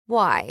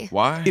Why?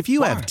 Why? If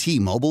you have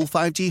T-Mobile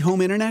 5G home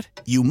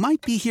internet, you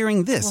might be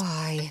hearing this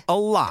Why? a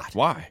lot.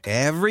 Why?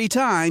 Every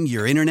time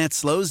your internet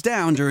slows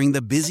down during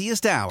the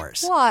busiest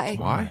hours. Why?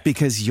 Why?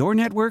 Because your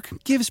network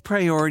gives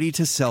priority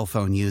to cell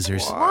phone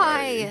users.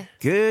 Why?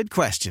 Good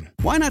question.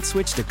 Why not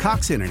switch to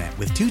Cox Internet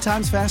with 2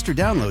 times faster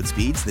download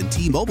speeds than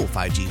T-Mobile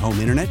 5G home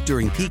internet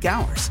during peak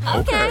hours?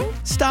 Okay.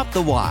 Stop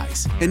the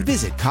whys and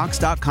visit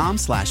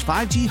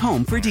cox.com/5G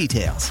home for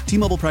details.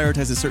 T-Mobile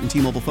prioritizes certain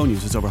T-Mobile phone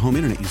users over home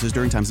internet users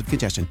during times of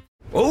congestion.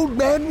 Old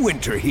Man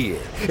Winter here.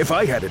 If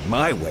I had it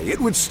my way, it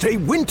would stay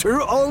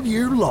winter all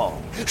year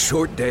long.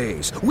 Short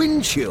days,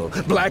 wind chill,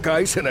 black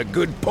ice, and a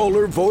good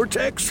polar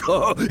vortex.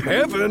 Oh,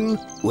 heaven.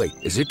 Wait,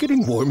 is it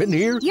getting warm in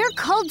here? Your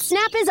cold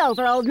snap is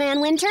over, Old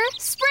Man Winter.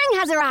 Spring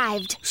has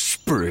arrived.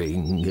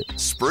 Spring.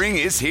 Spring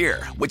is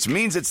here, which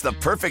means it's the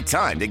perfect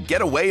time to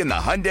get away in the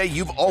Hyundai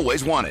you've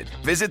always wanted.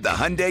 Visit the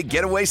Hyundai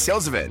Getaway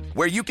Sales Event,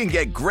 where you can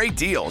get great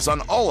deals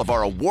on all of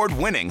our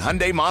award-winning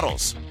Hyundai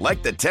models,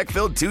 like the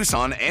tech-filled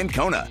Tucson and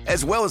Kona,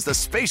 as well as the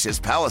spacious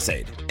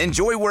Palisade.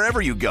 Enjoy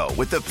wherever you go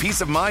with the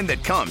peace of mind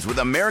that comes with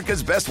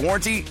America's best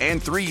warranty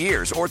and 3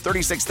 years or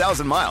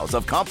 36,000 miles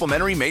of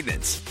complimentary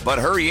maintenance. But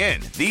hurry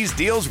in, these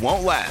deals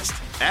won't last.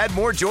 Add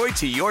more joy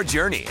to your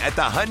journey at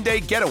the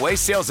Hyundai Getaway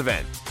Sales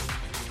Event.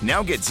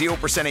 Now get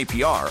 0%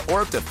 APR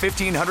or up to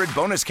 $1,500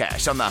 bonus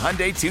cash on the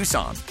Hyundai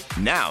Tucson.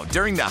 Now,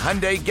 during the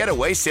Hyundai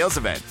Getaway Sales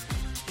Event.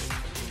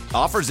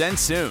 Offers end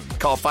soon.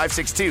 Call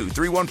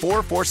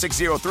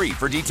 562-314-4603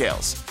 for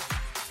details.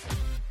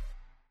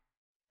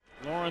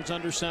 Lawrence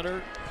under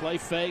center, play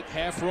fake,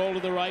 half roll to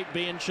the right,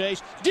 being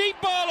chased. Deep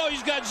ball, oh,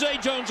 he's got Zay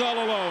Jones all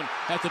alone.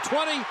 At the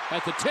 20,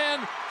 at the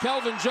 10,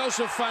 Kelvin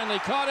Joseph finally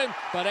caught him,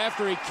 but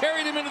after he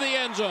carried him into the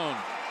end zone.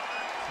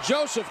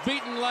 Joseph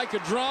beaten like a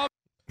drum.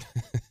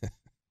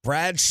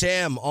 Brad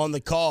Sham on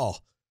the call.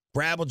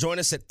 Brad will join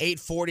us at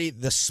 8:40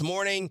 this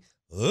morning.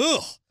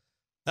 Ugh,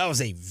 that was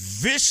a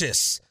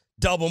vicious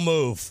double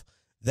move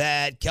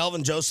that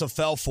Kelvin Joseph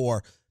fell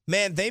for.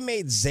 Man, they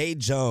made Zay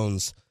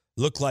Jones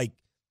look like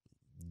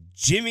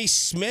Jimmy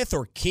Smith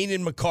or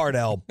Keenan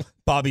McCardell,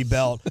 Bobby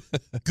Belt.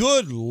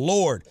 Good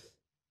Lord.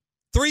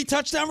 3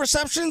 touchdown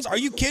receptions? Are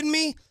you kidding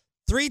me?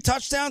 3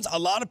 touchdowns? A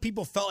lot of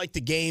people felt like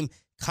the game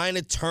kind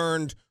of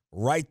turned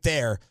right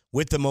there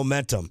with the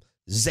momentum.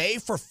 Zay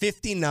for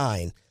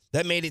 59.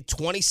 That made it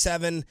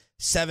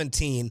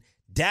 27-17.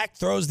 Dak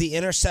throws the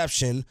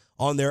interception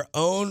on their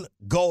own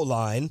goal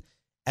line,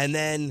 and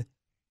then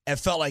it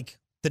felt like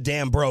the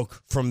dam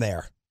broke from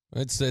there.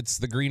 It's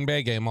the Green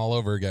Bay game all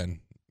over again.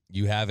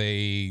 You have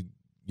a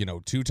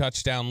 2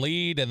 touchdown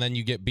lead, and then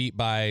you get beat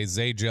by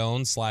Zay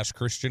Jones /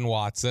 Christian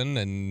Watson,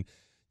 and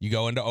you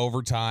go into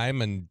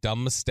overtime and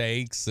dumb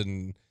mistakes,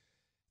 and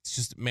it's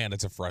just, man,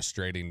 it's a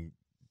frustrating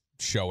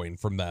showing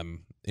from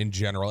them in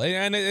general.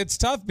 And it's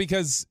tough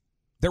because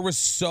there was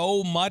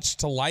so much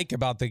to like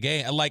about the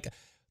game. Like,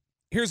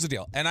 here's the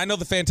deal, and I know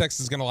the fan text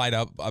is going to light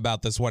up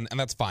about this one, and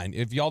that's fine.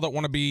 If y'all don't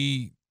want to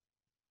be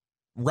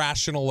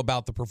rational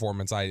about the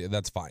performance,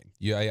 that's fine.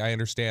 I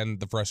understand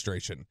the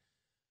frustration.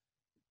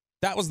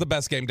 That was the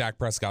best game Dak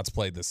Prescott's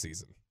played this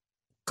season.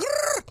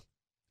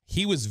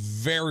 He was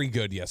very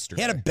good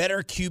yesterday. He had a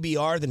better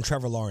QBR than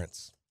Trevor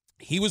Lawrence.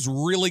 He was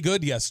really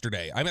good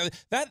yesterday. I mean,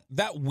 that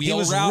wheel route. He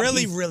was route,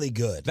 really, really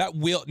good. That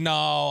wheel,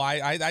 no,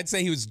 I'd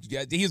say he was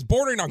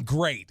bordering on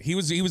great. He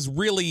was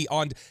really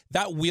on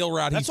that wheel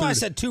route. That's why I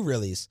said 2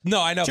 reallys.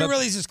 No, I know. 2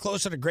 reallys is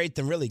closer to great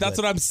than really good. That's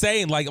what I'm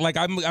saying. Like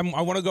I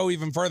want to go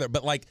even further,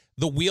 but like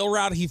the wheel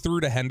route he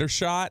threw to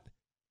Hendershot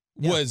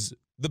was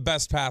the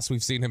best pass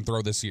we've seen him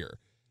throw this year.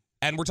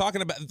 And we're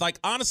talking about, like,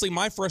 honestly,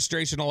 my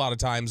frustration a lot of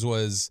times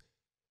was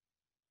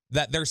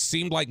that there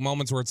seemed like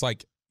moments where it's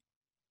like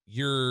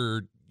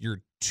you're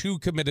too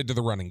committed to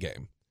the running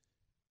game,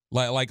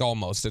 like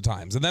almost at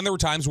times. And then there were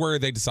times where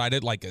they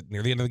decided, like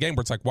near the end of the game,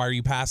 where it's like, why are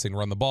you passing?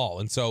 Run the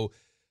ball. And so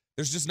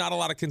there's just not a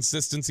lot of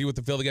consistency with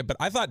the field again. But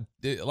I thought,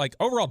 like,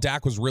 overall,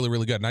 Dak was really,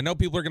 really good. And I know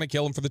people are going to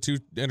kill him for the 2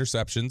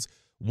 interceptions.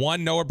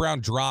 1, Noah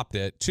Brown dropped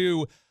it.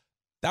 2,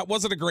 that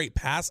wasn't a great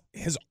pass.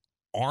 His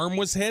arm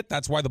was hit.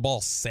 That's why the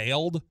ball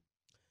sailed.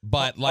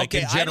 But, like,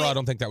 in general, I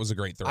don't think that was a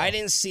great throw. I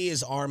didn't see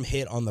his arm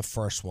hit on the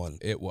first one.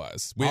 It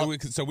was. We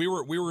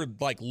were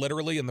like,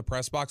 literally in the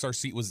press box. Our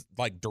seat was,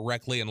 like,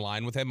 directly in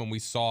line with him, and we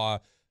saw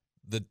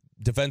the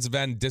defensive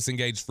end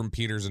disengaged from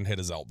Peters and hit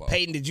his elbow.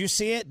 Peyton, did you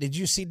see it? Did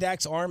you see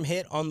Dak's arm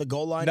hit on the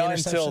goal line? Not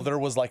until there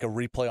was, like, a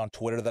replay on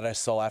Twitter that I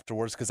saw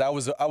afterwards, because I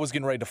was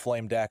getting ready to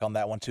flame Dak on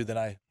that one, too.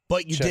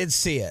 But you did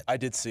see it. I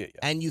did see it,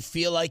 yeah. And you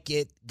feel like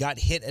it got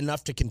hit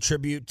enough to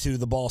contribute to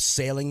the ball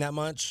sailing that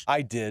much?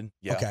 I did,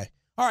 yeah. Okay.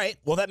 All right,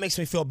 well, that makes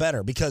me feel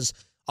better because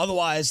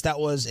otherwise that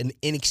was an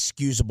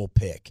inexcusable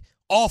pick.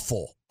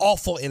 Awful,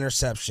 awful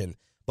interception.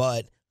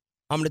 But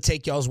I'm going to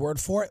take y'all's word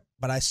for it,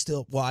 but I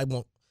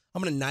won't.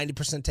 I'm going to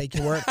 90% take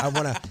your word. I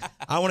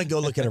want to go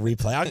look at a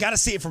replay. I got to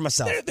see it for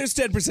myself. There's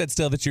 10%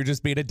 still that you're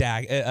just being a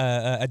Dak head.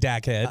 A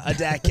Dak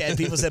head.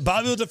 People said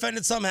Bobby will defend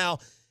it somehow.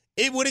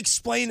 It would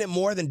explain it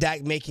more than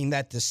Dak making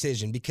that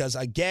decision because,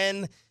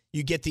 again,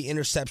 you get the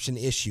interception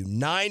issue.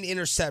 9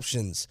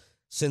 interceptions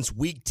since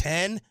week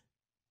 10.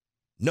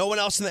 No one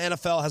else in the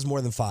NFL has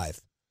more than 5.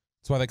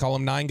 That's why they call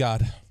him 9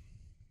 God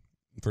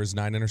for his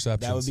 9 interceptions.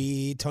 That would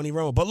be Tony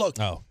Romo. But look,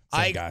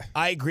 same guy.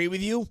 I agree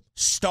with you.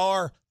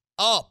 Star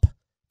up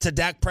to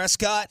Dak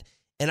Prescott,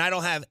 and I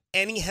don't have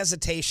any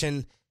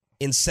hesitation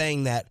in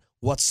saying that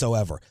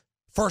whatsoever.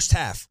 First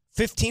half,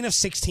 15 of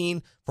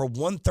 16 for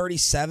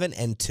 137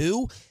 and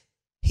 2.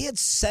 He had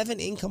 7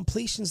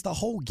 incompletions the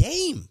whole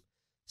game.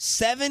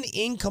 7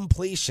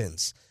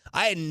 incompletions.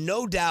 I had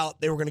no doubt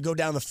they were going to go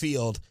down the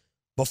field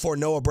before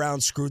Noah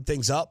Brown screwed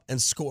things up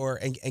and score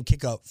and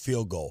kick a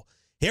field goal.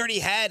 He already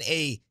had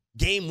a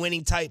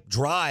game-winning type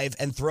drive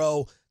and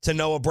throw to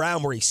Noah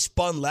Brown where he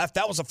spun left.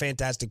 That was a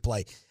fantastic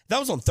play. That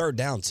was on 3rd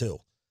down, too.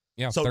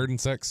 Yeah, so 3rd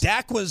and 6.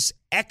 Dak was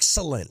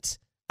excellent,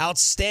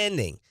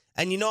 outstanding.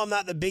 And you know I'm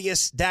not the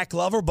biggest Dak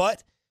lover,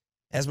 but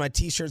as my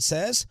T-shirt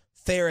says,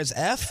 fair as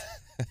F.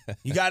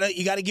 You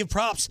gotta give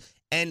props.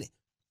 And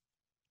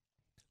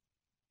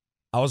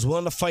I was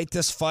willing to fight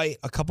this fight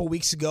a couple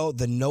weeks ago.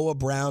 The Noah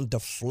Brown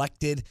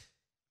deflected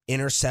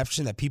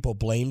interception that people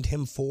blamed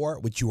him for,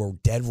 which you were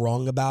dead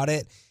wrong about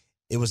it.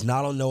 It was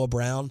not on Noah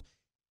Brown.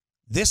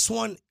 This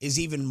one is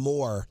even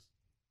more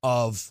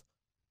of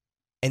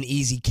an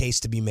easy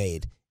case to be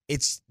made.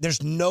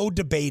 There's no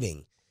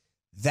debating.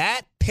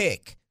 That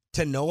pick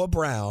to Noah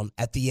Brown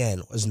at the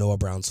end was Noah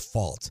Brown's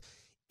fault.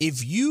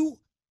 If you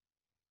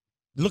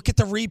look at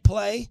the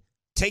replay,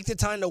 take the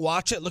time to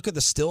watch it, look at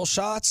the still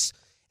shots,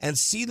 and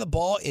see the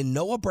ball in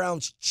Noah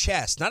Brown's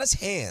chest, not his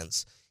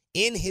hands,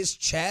 in his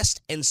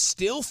chest, and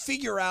still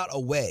figure out a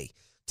way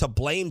to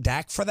blame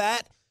Dak for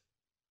that,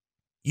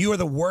 you are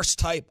the worst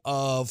type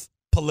of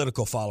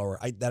political follower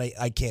that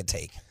I can't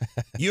take.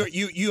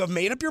 You have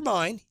made up your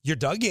mind, you're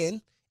dug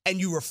in, and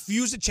you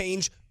refuse to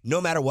change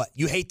no matter what.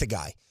 You hate the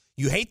guy.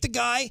 You hate the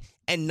guy,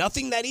 and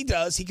nothing that he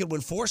does, he could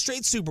win 4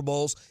 straight Super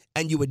Bowls,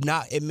 and you would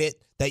not admit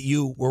that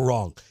you were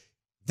wrong.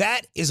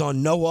 That is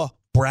on Noah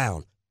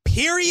Brown.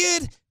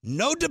 Period.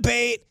 No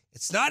debate.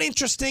 It's not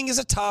interesting as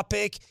a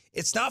topic.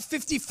 It's not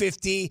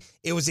 50-50.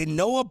 It was in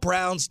Noah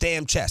Brown's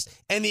damn chest.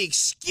 And the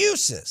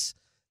excuses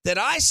that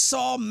I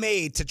saw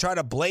made to try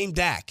to blame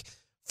Dak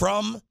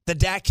from the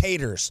Dak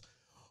haters.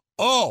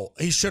 Oh,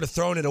 he should have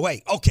thrown it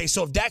away. Okay,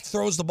 so if Dak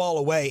throws the ball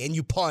away and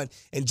you punt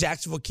and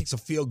Jacksonville kicks a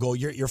field goal,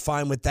 you're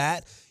fine with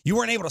that? You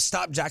weren't able to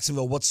stop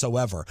Jacksonville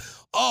whatsoever.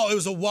 Oh, it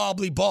was a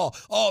wobbly ball.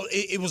 Oh,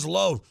 it was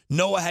low.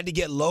 Noah had to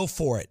get low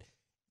for it.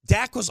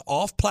 Dak was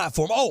off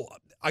platform. Oh,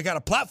 I got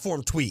a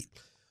platform tweet.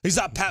 He's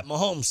not Pat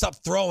Mahomes. Stop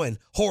throwing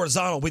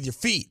horizontal with your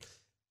feet.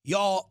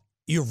 Y'all,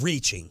 you're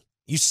reaching.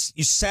 You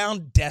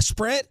sound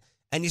desperate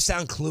and you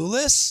sound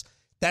clueless.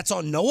 That's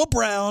on Noah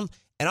Brown,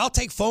 and I'll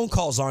take phone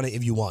calls on it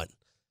if you want.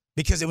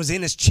 Because it was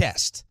in his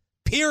chest.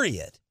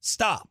 Period.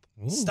 Stop.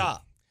 Ooh.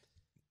 Stop.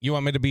 You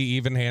want me to be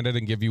even-handed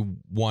and give you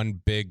one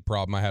big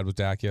problem I had with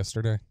Dak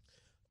yesterday?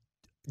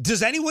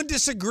 Does anyone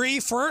disagree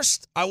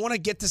first? I want to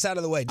get this out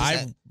of the way.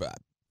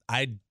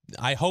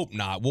 I hope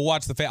not. We'll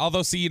watch the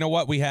although, see, you know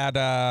what? We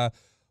had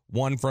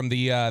one from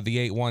the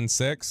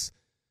 816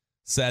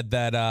 said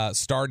that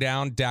star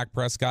down Dak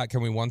Prescott.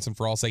 Can we once and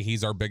for all say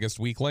he's our biggest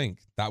weak link?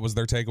 That was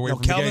their takeaway from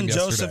the game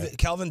yesterday.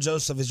 Kelvin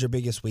Joseph is your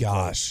biggest weak link.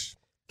 Gosh.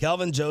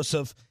 Kelvin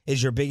Joseph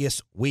is your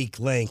biggest weak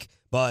link.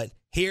 But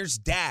here's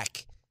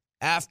Dak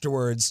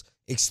afterwards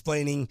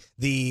explaining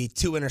the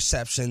 2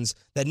 interceptions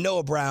that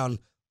Noah Brown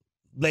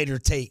later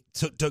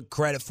took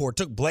credit for,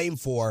 took blame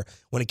for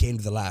when it came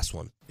to the last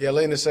one. Yeah,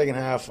 late in the second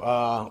half,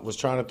 was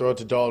trying to throw it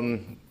to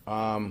Dalton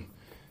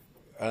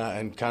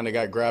and kind of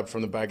got grabbed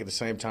from the back at the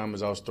same time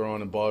as I was throwing.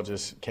 The ball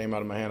just came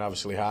out of my hand,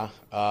 obviously high.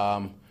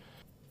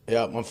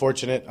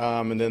 Unfortunate.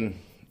 And then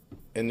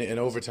in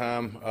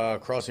overtime,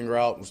 crossing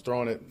route, was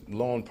throwing it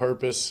low on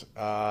purpose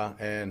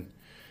and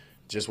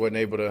just wasn't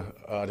able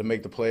to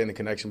make the play and the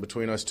connection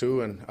between us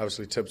two. And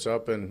obviously tips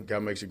up and guy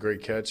makes a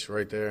great catch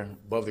right there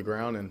above the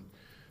ground and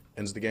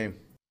ends the game.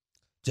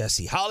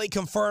 Jesse Holly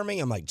confirming.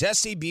 I'm like,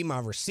 Jesse, be my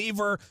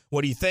receiver.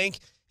 What do you think?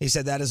 He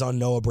said that is on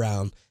Noah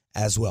Brown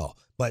as well.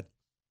 But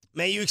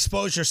may you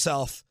expose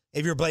yourself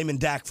if you're blaming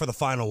Dak for the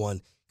final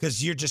one,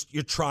 because you're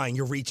trying,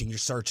 you're reaching, you're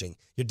searching,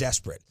 you're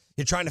desperate.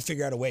 You're trying to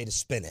figure out a way to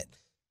spin it.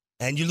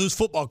 And you lose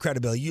football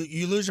credibility.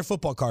 You lose your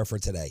football card for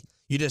today.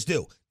 You just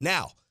do.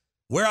 Now,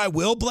 where I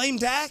will blame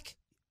Dak,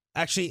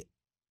 actually,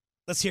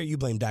 let's hear you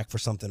blame Dak for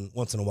something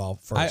once in a while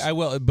first. I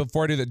will.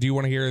 Before I do that, do you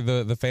want to hear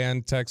the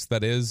fan text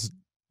that is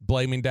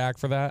blaming Dak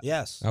for that?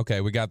 Yes.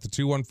 Okay, we got the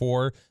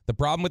 214. The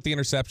problem with the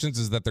interceptions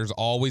is that there's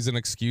always an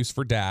excuse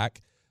for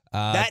Dak.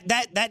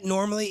 That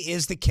normally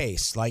is the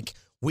case. Like,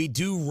 we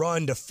do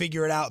run to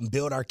figure it out and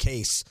build our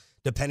case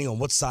depending on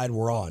what side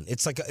we're on.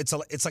 It's like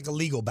a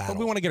legal battle. But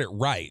we want to get it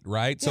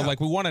right? So, Yeah.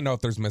 we want to know if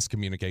there's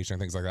miscommunication and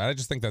things like that. I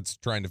just think that's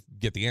trying to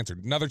get the answer.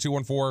 Another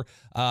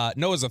 214.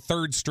 Noah's a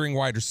third-string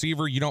wide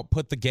receiver. You don't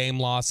put the game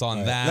loss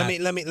on that.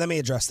 Let me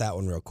address that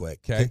one real quick.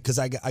 Okay. Because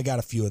I got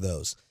a few of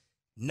those.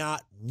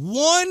 Not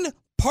one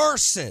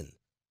person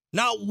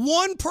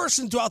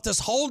throughout this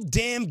whole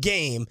damn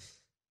game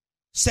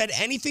said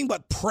anything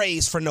but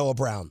praise for Noah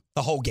Brown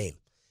the whole game.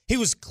 He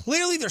was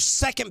clearly their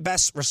second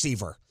best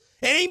receiver.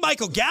 It ain't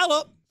Michael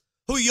Gallup,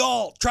 who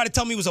y'all try to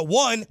tell me was a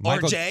 1,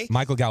 RJ.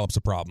 Michael Gallup's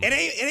a problem. It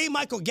ain't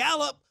Michael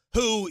Gallup,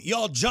 who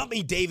y'all jumped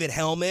me David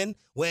Hellman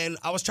when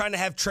I was trying to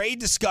have trade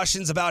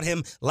discussions about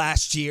him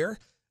last year.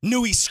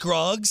 Newey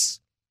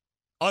Scruggs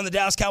on the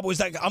Dallas Cowboys.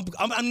 Like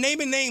I'm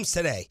naming names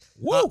today.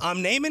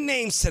 I'm naming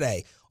names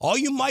today. All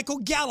you Michael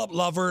Gallup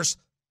lovers,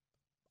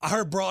 I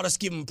heard Broadus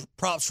give him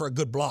props for a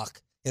good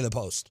block in the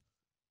post.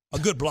 A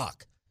good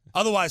block.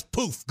 Otherwise,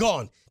 poof,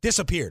 gone,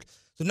 disappeared.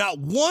 So not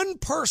one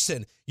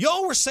person,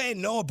 y'all were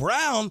saying Noah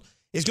Brown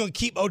is going to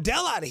keep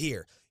Odell out of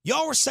here.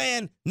 Y'all were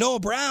saying Noah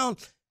Brown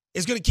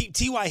is going to keep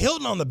T.Y.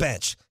 Hilton on the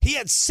bench. He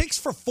had 6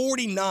 for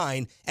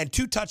 49 and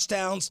 2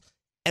 touchdowns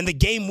and the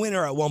game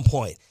winner at one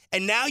point.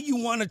 And now you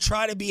want to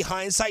try to be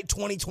hindsight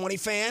 2020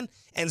 fan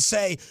and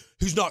say,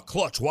 who's not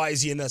clutch? Why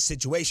is he in that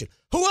situation?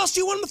 Who else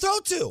do you want him to throw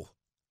to?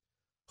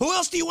 Who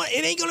else do you want?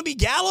 It ain't going to be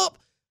Gallup.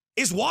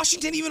 Is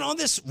Washington even on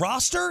this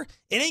roster?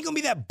 It ain't going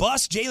to be that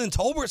bust Jalen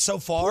Tolbert so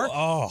far.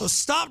 So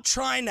stop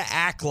trying to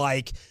act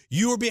like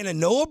you were being a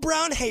Noah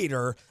Brown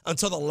hater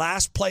until the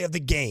last play of the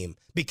game,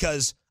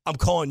 because I'm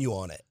calling you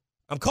on it.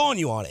 I'm calling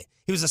you on it.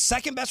 He was the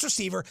second best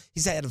receiver.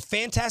 He's had a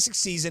fantastic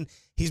season.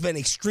 He's been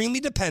extremely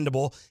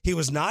dependable. He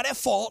was not at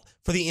fault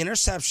for the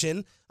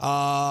interception.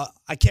 I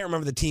can't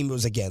remember the team it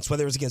was against,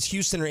 whether it was against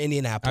Houston or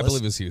Indianapolis. I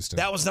believe it was Houston.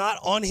 That was not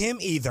on him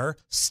either.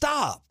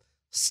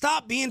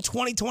 Stop being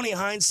 2020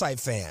 hindsight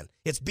fan.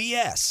 It's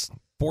BS.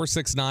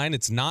 469.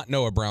 It's not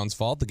Noah Brown's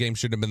fault. The game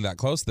shouldn't have been that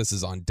close. This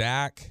is on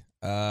Dak.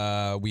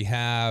 We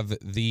have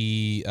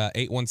the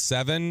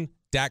 817.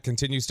 Dak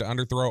continues to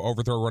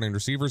overthrow running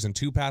receivers, and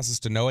 2 passes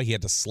to Noah. He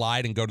had to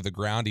slide and go to the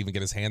ground, even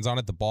get his hands on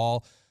it. The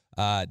ball.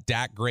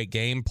 Dak, great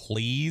game,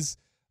 please.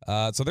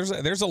 So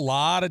there's a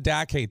lot of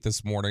Dak hate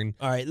this morning.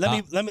 All right,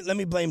 let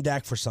me blame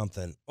Dak for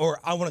something, or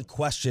I want to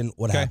question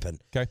what happened.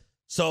 Okay.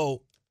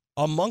 So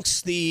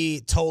amongst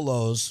the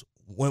Tolos,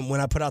 when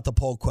I put out the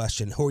poll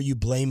question, who are you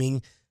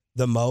blaming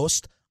the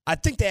most? I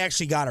think they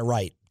actually got it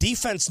right.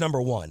 Defense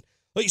number 1.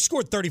 Well, you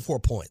scored 34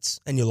 points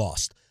and you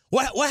lost.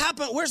 What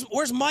happened?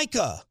 Where's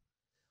Micah?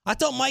 I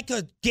thought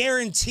Micah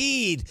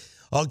guaranteed,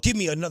 give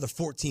me another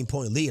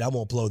 14-point lead. I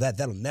won't blow that.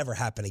 That'll never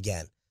happen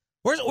again.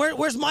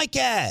 Where's Mike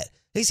at?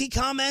 Is he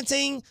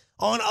commenting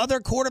on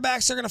other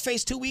quarterbacks they're going to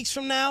face 2 weeks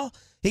from now?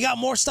 He got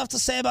more stuff to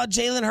say about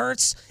Jalen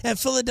Hurts and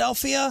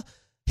Philadelphia.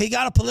 He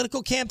got a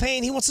political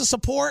campaign he wants to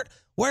support.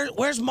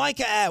 Where's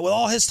Micah at with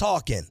all his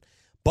talking?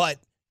 But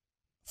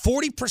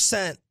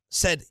 40%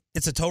 said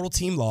it's a total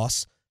team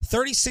loss.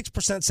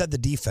 36% said the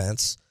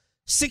defense.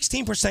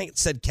 16%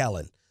 said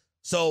Kellen.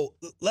 So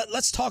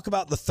let's talk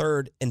about the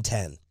 3rd and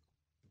 10.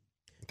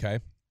 Okay.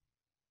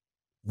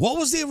 What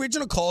was the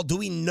original call? Do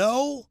we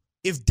know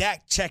if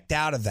Dak checked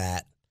out of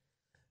that?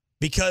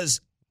 Because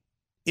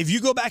if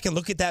you go back and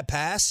look at that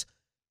pass,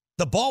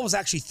 the ball was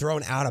actually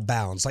thrown out of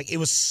bounds. Like, it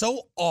was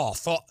so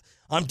off.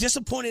 I'm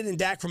disappointed in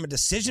Dak from a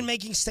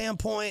decision-making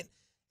standpoint.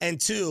 And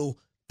 2,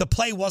 the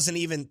play wasn't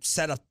even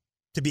set up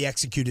to be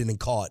executed and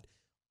caught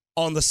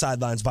on the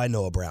sidelines by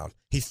Noah Brown.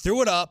 He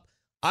threw it up.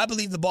 I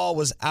believe the ball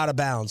was out of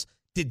bounds.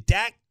 Did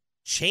Dak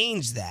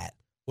change that?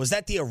 Was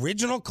that the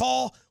original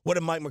call? What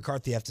did Mike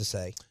McCarthy have to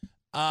say?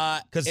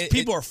 Because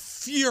people are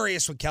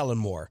furious with Kellen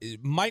Moore.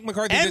 Mike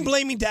McCarthy and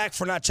blaming Dak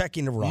for not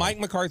checking the run. Mike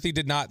McCarthy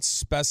did not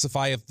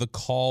specify if the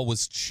call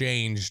was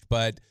changed,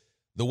 but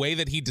the way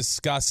that he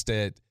discussed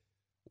it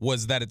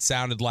was that it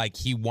sounded like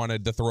he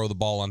wanted to throw the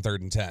ball on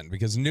 3rd and 10,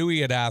 because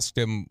Newey had asked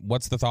him,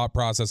 what's the thought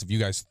process of you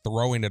guys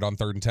throwing it on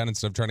 3rd and 10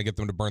 instead of trying to get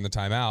them to burn the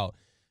timeout?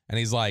 And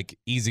he's like,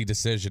 easy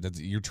decision.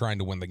 You're trying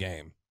to win the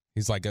game.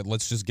 He's like,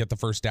 let's just get the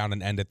first down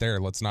and end it there.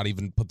 Let's not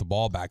even put the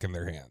ball back in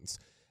their hands.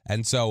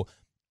 And so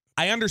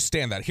I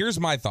understand that. Here's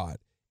my thought.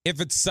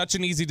 If it's such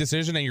an easy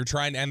decision and you're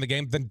trying to end the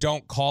game, then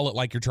don't call it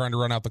like you're trying to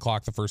run out the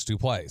clock the first 2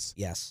 plays.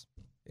 Yes.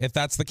 If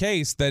that's the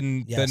case,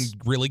 then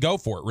really go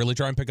for it. Really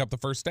try and pick up the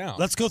first down.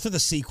 Let's go through the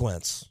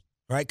sequence,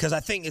 right? Because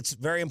I think it's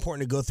very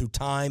important to go through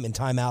time and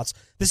timeouts.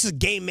 This is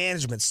game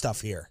management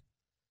stuff here.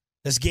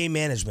 This game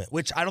management,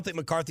 which I don't think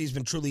McCarthy's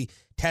been truly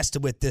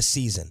tested with this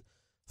season.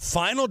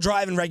 Final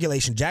drive in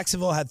regulation.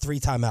 Jacksonville had 3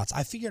 timeouts.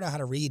 I figured out how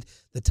to read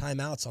the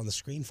timeouts on the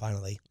screen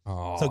finally.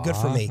 Aww, so good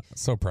for me.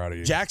 So proud of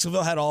you.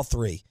 Jacksonville had all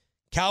 3.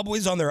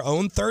 Cowboys on their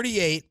own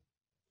 38,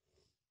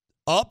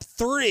 up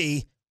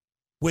 3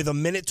 with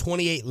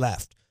 1:28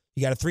 left.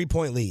 You got a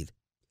 3-point lead.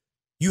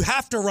 You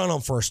have to run on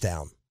first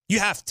down. You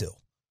have to.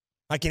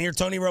 I can hear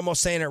Tony Romo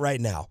saying it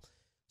right now.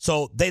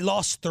 So they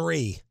lost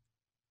 3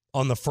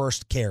 on the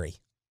first carry.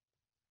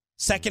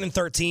 2nd and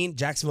 13,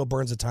 Jacksonville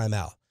burns a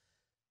timeout.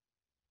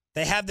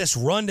 They have this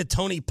run to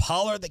Tony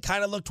Pollard that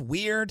kind of looked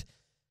weird.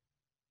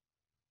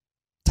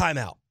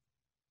 Timeout.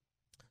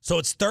 So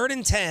it's 3rd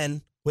and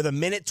 10 with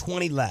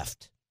 1:20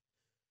 left.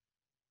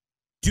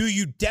 Do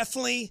you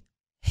definitely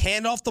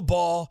hand off the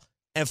ball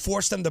and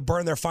force them to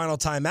burn their final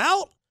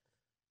timeout?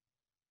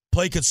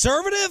 Play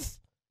conservative,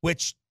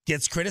 which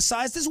gets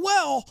criticized as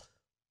well.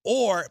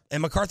 Or,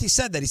 and McCarthy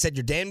said that, he said,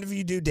 you're damned if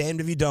you do,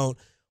 damned if you don't.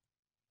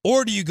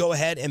 Or do you go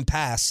ahead and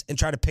pass and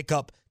try to pick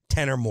up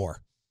 10 or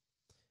more?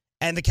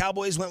 And the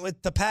Cowboys went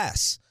with the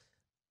pass.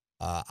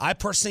 I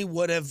personally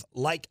would have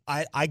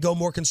I go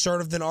more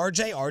conservative than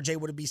RJ. RJ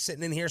would be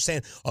sitting in here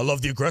saying, I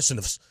love the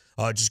aggressiveness.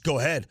 Just go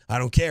ahead. I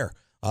don't care.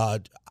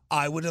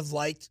 I would have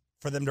liked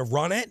for them to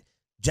run it.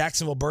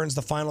 Jacksonville burns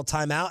the final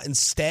timeout.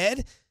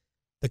 Instead,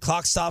 the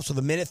clock stops with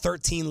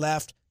 1:13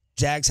 left.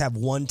 Jags have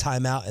one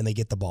timeout, and they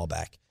get the ball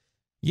back.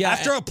 Yeah,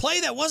 After a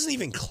play that wasn't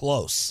even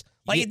close.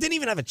 It didn't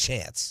even have a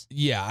chance.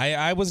 Yeah,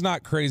 I was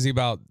not crazy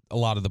about a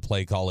lot of the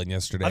play calling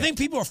yesterday. I think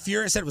people are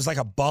furious that it was like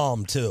a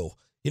bomb, too.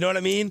 You know what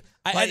I mean?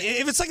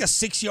 If it's like a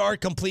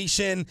 6-yard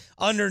completion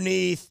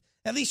underneath,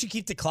 at least you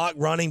keep the clock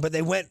running, but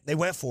they went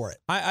for it.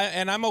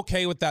 And I'm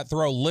okay with that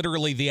throw,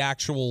 literally the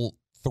actual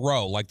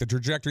throw, like the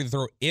trajectory of the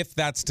throw, if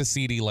that's to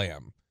CeeDee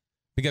Lamb.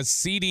 Because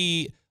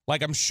CeeDee,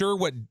 I'm sure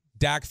what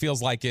Dak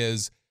feels like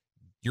is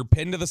you're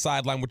pinned to the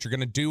sideline. What you're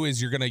going to do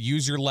is you're going to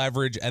use your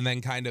leverage and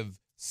then kind of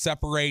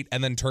separate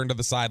and then turn to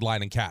the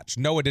sideline and catch.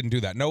 Noah didn't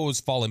do that. Noah was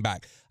falling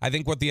back. I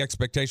think what the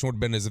expectation would have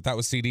been is if that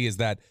was CeeDee is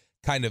that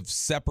kind of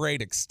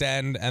separate,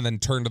 extend, and then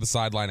turn to the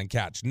sideline and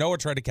catch. Noah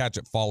tried to catch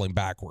it falling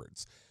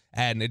backwards,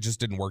 and it just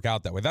didn't work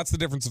out that way. That's the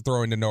difference of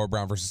throwing to Noah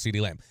Brown versus CeeDee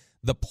Lamb.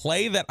 The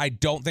play that I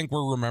don't think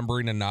we're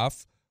remembering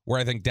enough, where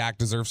I think Dak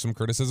deserves some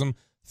criticism,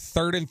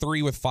 3rd and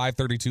 3 with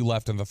 5:32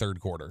 left in the third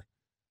quarter.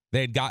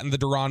 They had gotten the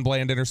Deron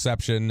Bland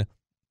interception,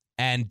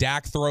 and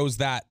Dak throws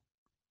that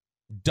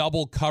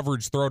double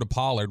coverage throw to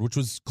Pollard, which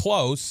was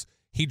close.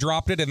 He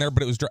dropped it in there,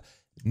 but it was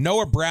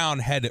Noah Brown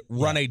had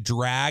run a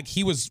drag.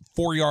 He was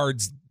 4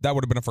 yards. That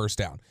would have been a first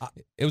down.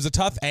 It was a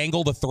tough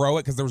angle to throw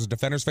it because there was a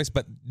defender's face,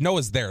 but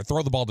Noah's there.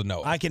 Throw the ball to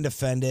Noah. I can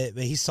defend it,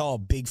 but he saw a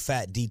big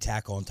fat D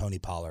tackle on Tony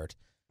Pollard.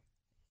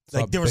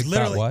 So there was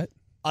literally what?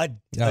 a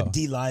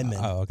D lineman.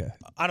 Oh, okay.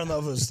 I don't know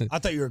if it was. I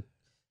thought you were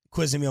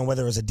quizzing me on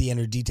whether it was a D end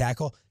or D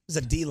tackle. It was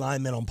a D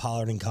lineman on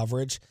Pollard in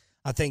coverage.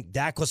 I think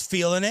Dak was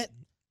feeling it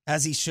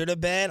as he should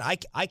have been. I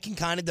can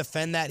kind of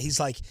defend that. He's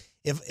like,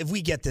 if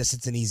we get this,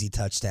 it's an easy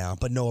touchdown.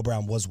 But Noah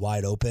Brown was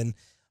wide open.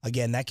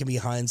 Again, that can be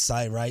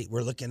hindsight, right?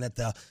 We're looking at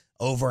the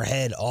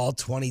overhead, all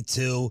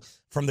 22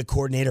 from the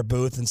coordinator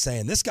booth and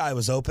saying, this guy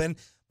was open.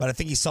 But I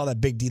think he saw that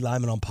big D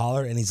lineman on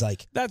Pollard, and he's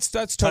like, that's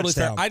totally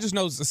touchdown. fair. I just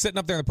know sitting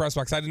up there in the press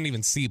box, I didn't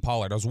even see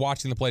Pollard. I was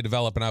watching the play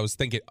develop, and I was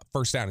thinking,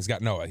 first down, he's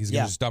got Noah. He's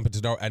going to just dump it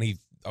to Noah. And I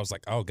was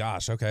like, oh,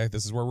 gosh, okay,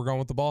 this is where we're going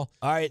with the ball.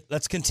 All right,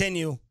 let's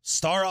continue.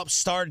 Star up,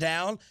 star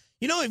down.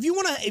 You know, if you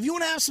want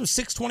to have some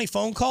 620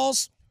 phone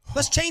calls,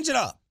 let's change it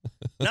up.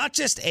 Not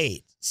just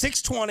 8.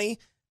 620,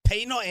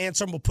 Peyton will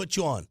answer, and we'll put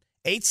you on.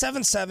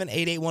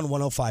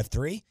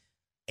 877-881-1053.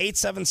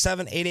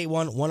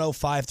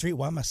 877-881-1053.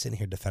 Why am I sitting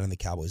here defending the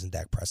Cowboys and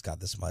Dak Prescott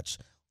this much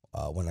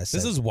when I said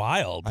this is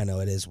wild? I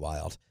know it is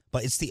wild,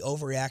 but it's the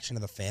overreaction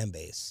of the fan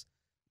base.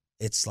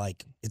 It's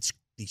like it's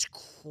these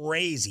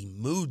crazy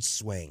mood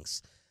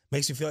swings.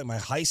 Makes me feel like my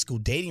high school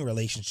dating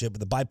relationship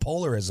with the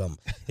bipolarism.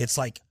 It's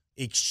like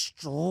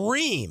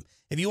extreme.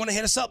 If you want to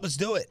hit us up, let's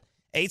do it.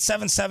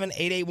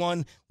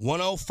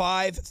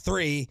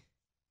 877-881-1053.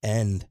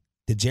 And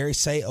did Jerry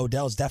say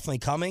Odell's definitely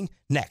coming?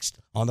 Next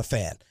on The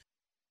Fan.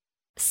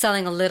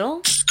 Selling a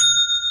little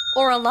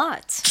or a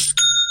lot?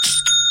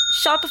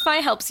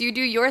 Shopify helps you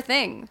do your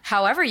thing,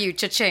 however you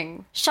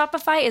cha-ching.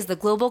 Shopify is the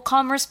global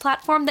commerce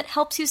platform that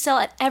helps you sell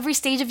at every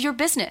stage of your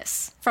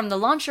business. From the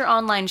launch your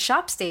online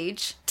shop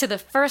stage, to the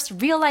first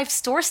real-life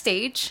store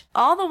stage,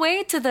 all the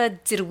way to the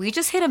did we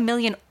just hit 1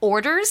 million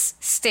orders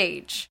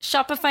stage.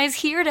 Shopify's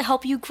here to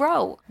help you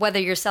grow. Whether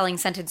you're selling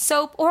scented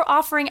soap or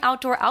offering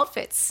outdoor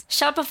outfits,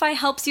 Shopify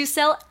helps you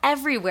sell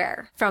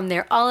everywhere. From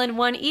their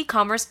all-in-one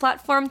e-commerce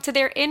platform to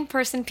their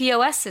in-person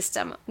POS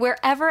system.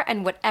 Wherever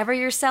and whatever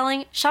you're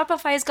selling,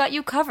 Shopify's got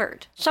you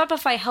covered.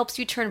 Shopify helps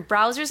you turn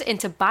browsers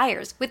into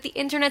buyers with the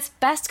internet's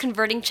best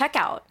converting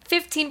checkout.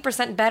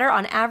 15% better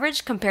on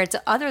average compared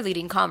to other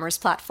leading commerce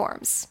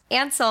platforms.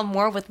 And sell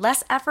more with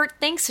less effort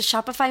thanks to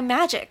Shopify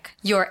Magic,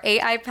 your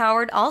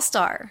AI-powered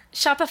all-star.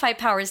 Shopify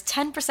powers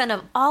 10%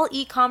 of all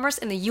e-commerce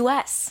in the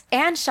U.S.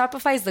 And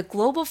Shopify is the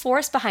global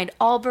force behind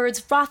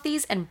Allbirds,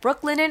 Rothy's, and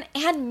Brooklinen,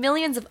 and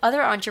millions of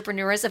other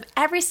entrepreneurs of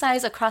every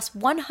size across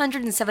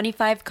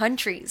 175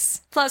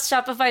 countries. Plus,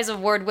 Shopify's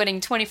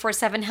award-winning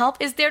 24/7 help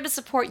is there to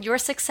support your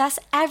success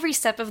every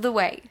step of the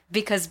way.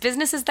 Because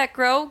businesses that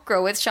grow,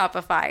 grow with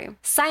Shopify.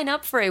 Sign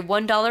up for a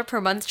 $1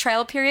 per month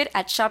trial period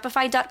at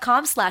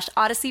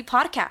shopify.com/Odyssey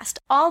Podcast,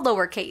 all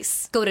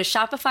lowercase. Go to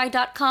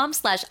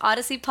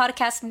shopify.com/Odyssey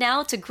Podcast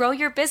now to grow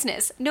your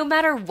business, no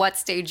matter what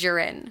stage you're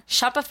in.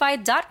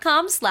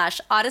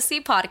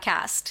 Shopify.com/Odyssey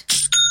Podcast.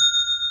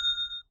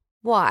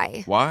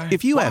 Why?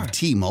 If you have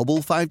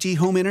T-Mobile 5G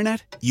home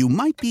internet, you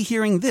might be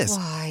hearing this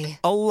Why?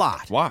 a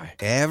lot. Why?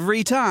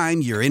 Every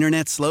time your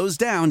internet slows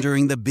down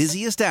during the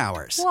busiest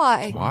hours.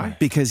 Why?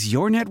 Because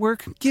your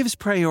network gives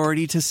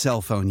priority to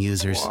cell phone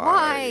users.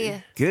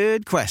 Why?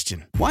 Good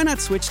question. Why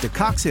not switch to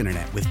Cox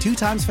Internet with 2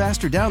 times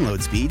faster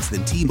download speeds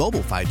than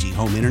T-Mobile 5G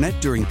home internet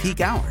during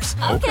peak hours?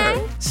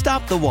 Okay.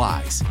 Stop the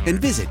whys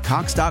and visit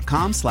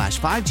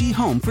Cox.com/5G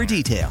home for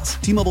details.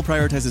 T-Mobile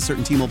prioritizes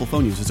certain T-Mobile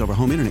phone users over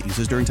home internet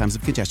users during times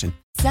of congestion.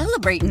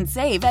 Celebrate and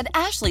save at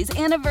Ashley's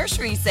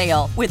Anniversary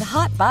Sale. With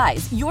Hot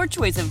Buys, your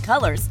choice of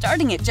colors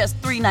starting at just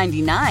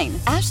 $3.99.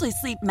 Ashley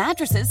Sleep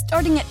mattresses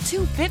starting at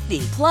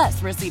 $2.50. Plus,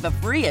 receive a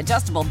free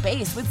adjustable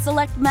base with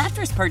select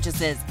mattress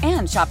purchases.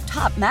 And shop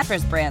top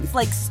mattress brands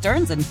like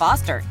Stearns &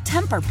 Foster,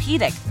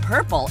 Tempur-Pedic,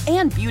 Purple,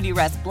 and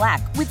Beautyrest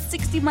Black with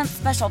 60-month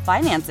special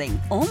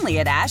financing. Only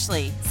at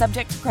Ashley.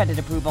 Subject to credit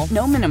approval.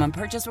 No minimum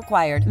purchase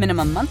required.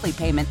 Minimum monthly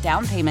payment,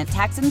 down payment,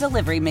 tax, and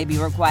delivery may be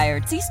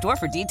required. See store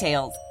for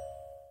details.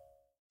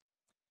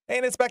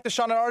 And it's back to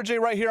Sean and RJ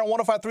right here on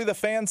 105.3 The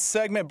Fan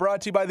segment,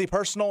 brought to you by the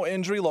personal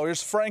injury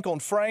lawyers Frankel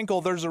and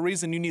Frankel. There's a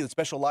reason you need a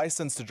special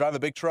license to drive a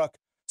big truck.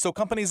 So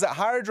companies that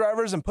hire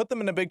drivers and put them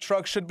in a big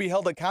truck should be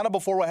held accountable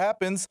for what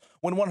happens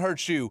when one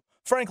hurts you.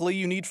 Frankly,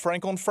 you need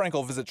Frankel and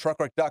Frankel. Visit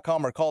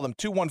truckwreck.com or call them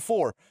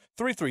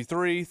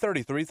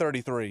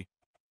 214-333-3333.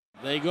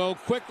 They go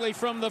quickly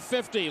from the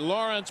 50.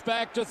 Lawrence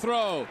back to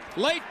throw.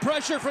 Late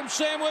pressure from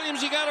Sam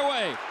Williams. He got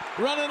away.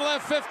 Running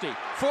left 50.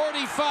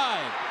 45.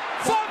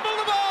 Fumble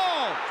the ball.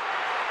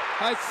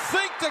 I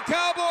think the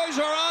Cowboys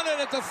are on it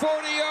at the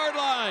 40-yard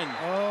line.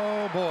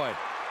 Oh, boy.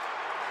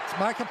 It's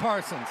Micah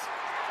Parsons.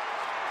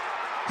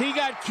 He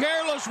got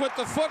careless with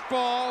the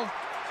football,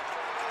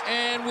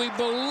 and we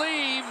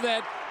believe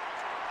that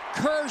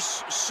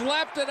Kearse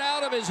slapped it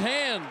out of his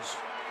hands.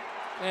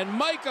 And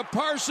Micah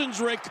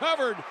Parsons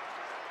recovered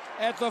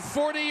at the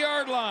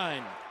 40-yard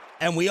line.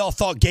 And we all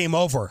thought game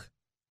over.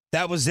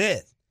 That was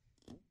it.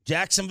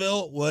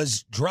 Jacksonville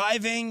was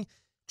driving.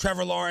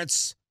 Trevor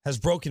Lawrence has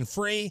broken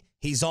free.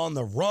 He's on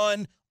the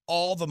run.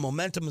 All the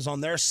momentum is on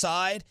their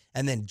side.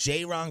 And then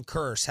Jayron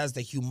Kearse has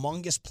the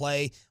humongous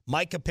play.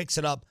 Micah picks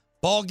it up.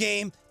 Ball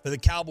game. But the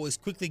Cowboys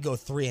quickly go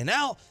 3 and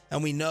out.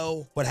 And we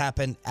know what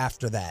happened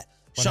after that.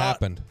 What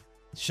happened?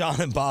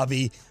 Sean and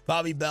Bobby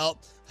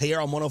Belt here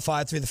on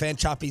 105.3 The Fan.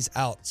 Choppy's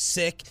out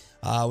sick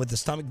with the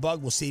stomach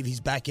bug. We'll see if he's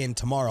back in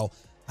tomorrow.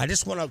 I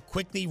just want to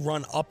quickly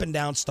run up and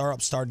down, star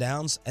up, star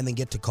downs, and then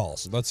get to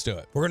calls. Let's do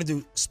it. We're going to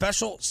do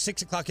special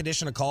 6 o'clock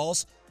edition of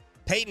calls.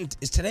 Peyton,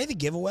 is today the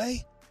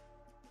giveaway?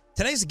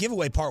 Today's the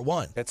giveaway part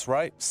 1. That's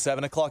right.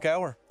 7 o'clock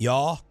hour.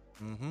 Y'all,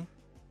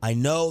 I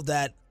know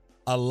that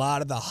a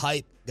lot of the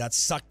hype got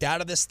sucked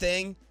out of this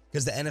thing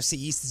because the NFC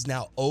East is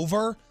now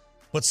over,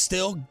 but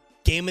still,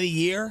 game of the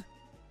year,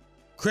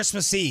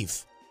 Christmas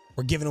Eve,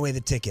 we're giving away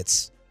the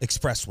tickets,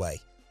 Expressway.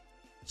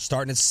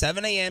 Starting at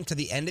 7 a.m. to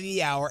the end of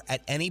the hour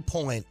at any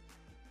point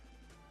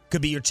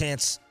could be your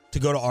chance to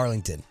go to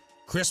Arlington.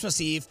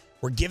 Christmas Eve,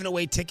 we're giving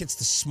away tickets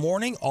this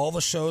morning. All the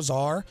shows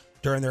are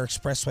during their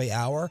Expressway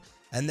hour.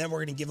 And then we're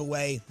going to give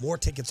away more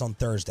tickets on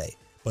Thursday.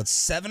 But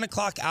 7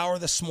 o'clock hour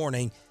this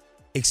morning,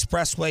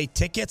 Expressway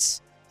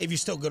tickets if you're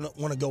still going to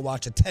want to go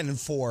watch a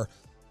 10-4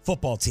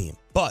 football team.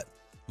 But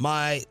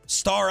my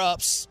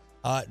star-ups,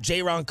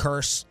 Jayron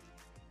Kearse,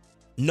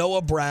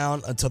 Noah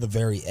Brown until the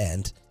very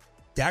end,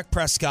 Dak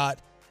Prescott,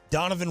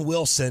 Donovan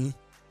Wilson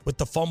with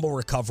the fumble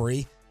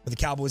recovery, but the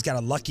Cowboys got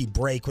a lucky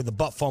break with a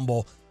butt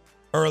fumble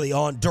early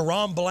on.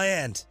 Deron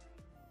Bland,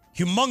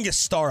 humongous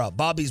star up,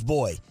 Bobby's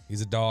boy. He's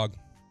a dog.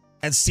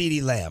 And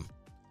CeeDee Lamb.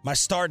 My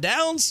star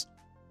downs,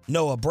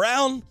 Noah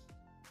Brown,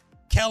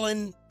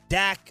 Kellen,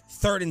 Dak,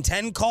 3rd and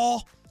 10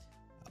 call,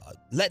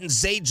 letting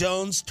Zay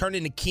Jones turn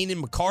into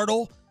Keenan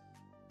McCardle.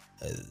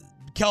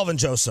 Kelvin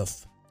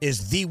Joseph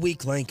is the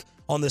weak link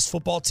on this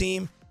football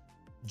team.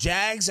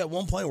 Jags at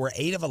one point were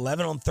 8 of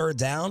 11 on 3rd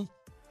down.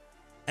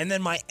 And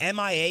then my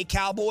MIA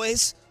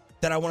Cowboys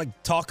that I want to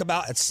talk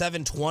about at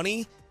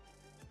 7:20.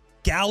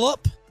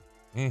 Gallup.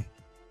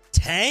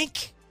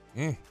 Tank.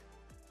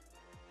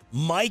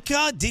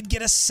 Micah did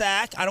get a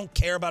sack. I don't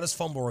care about his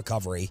fumble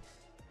recovery.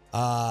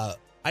 I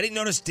didn't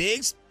notice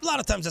Diggs. A lot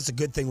of times that's a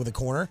good thing with a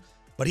corner.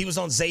 But he was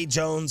on Zay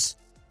Jones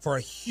for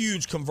a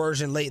huge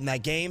conversion late in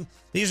that game.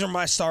 These are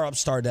my star-ups,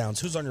 star-downs.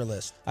 Who's on your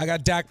list? I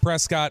got Dak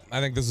Prescott. I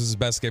think this is his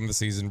best game of the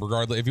season,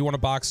 regardless. If you want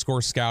to box score,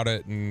 scout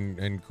it,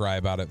 and cry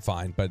about it,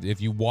 fine. But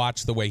if you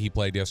watch the way he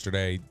played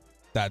yesterday,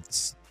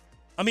 that's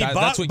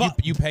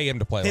what you pay him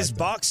to play. His like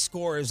box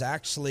score is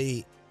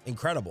actually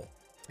incredible.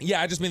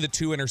 Yeah, I just mean the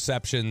 2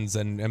 interceptions,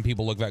 and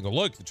people look back and go,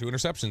 look, the 2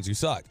 interceptions, you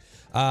suck.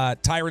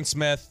 Tyron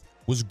Smith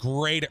was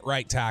great at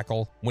right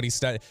tackle when he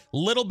started.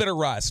 Little bit of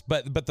rust,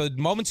 but the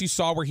moments you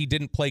saw where he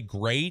didn't play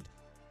great,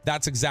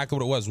 that's exactly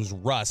what it was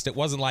rust. It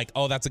wasn't like,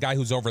 oh, that's a guy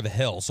who's over the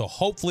hill. So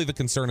hopefully the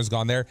concern has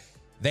gone there.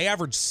 They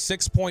averaged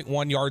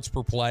 6.1 yards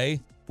per play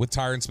with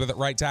Tyron Smith at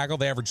right tackle.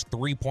 They averaged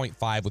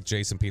 3.5 with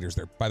Jason Peters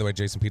there. By the way,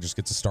 Jason Peters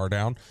gets a star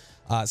down.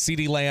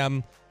 CeeDee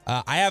Lamb,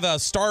 I have a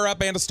star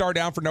up and a star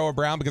down for Noah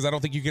Brown because I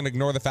don't think you can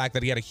ignore the fact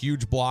that he had a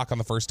huge block on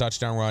the first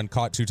touchdown run,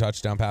 caught 2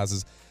 touchdown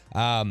passes.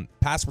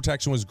 Pass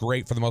protection was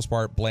great for the most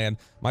part. Bland.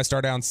 My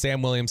star down,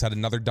 Sam Williams had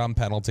another dumb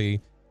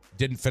penalty.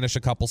 Didn't finish a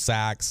couple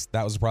sacks.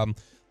 That was a problem.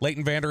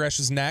 Leighton Vander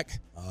Esch's neck.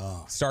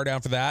 Star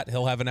down for that.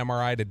 He'll have an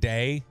MRI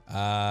today.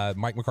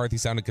 Mike McCarthy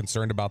sounded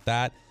concerned about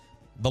that.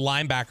 The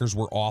linebackers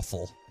were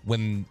awful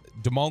when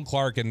Damone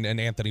Clark and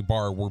Anthony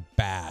Barr were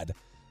bad.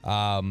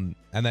 And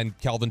then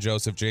Kelvin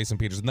Joseph, Jason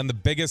Peters. And then the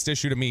biggest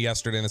issue to me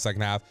yesterday in the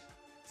second half,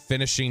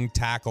 finishing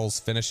tackles,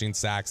 finishing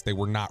sacks. They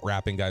were not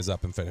wrapping guys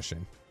up and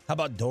finishing. How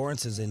about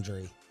Dorrance's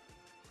injury?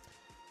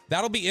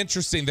 That'll be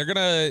interesting.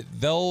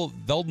 They'll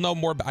know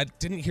more. I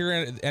didn't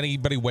hear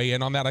anybody weigh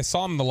in on that. I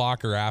saw him in the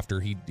locker after.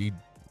 He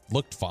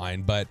looked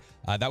fine, but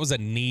that was a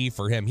knee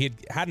for him. He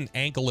had an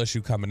ankle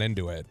issue coming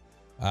into it,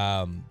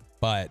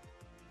 but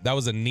that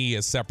was a knee,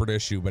 a separate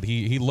issue. But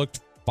he looked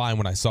fine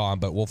when I saw him,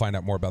 but we'll find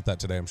out more about that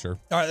today, I'm sure.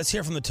 All right, let's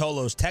hear from the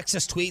Tolos.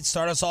 Texas tweets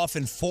start us off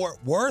in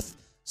Fort Worth.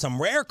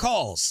 Some rare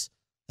calls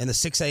in the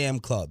 6 a.m.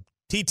 club.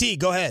 TT,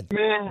 go ahead.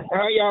 Man,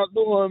 how y'all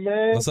doing,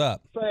 man? What's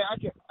up? Say,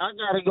 I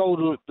gotta go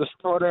to the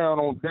store down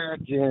on Dak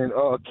and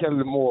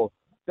Kelly Moore.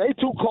 They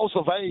too close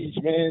of age,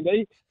 man.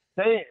 They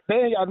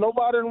ain't got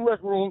nobody in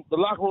the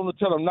locker room to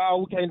tell them,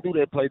 no, we can't do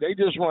that play. They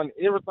just run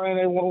everything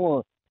they want to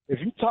run.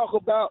 If you talk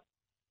about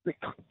the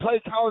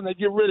play calling, they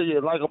get rid of you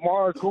like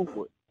Amari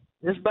Cooper.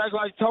 It's back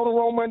like Tony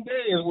Romo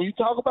days. When you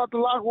talk about the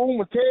locker room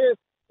and Ted,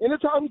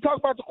 anytime you talk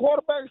about the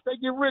quarterbacks, they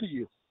get rid of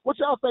you. What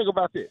y'all think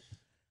about this?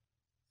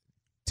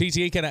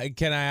 TT, can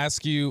I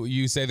ask you?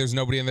 You say there's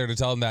nobody in there to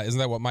tell them that. Isn't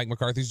that what Mike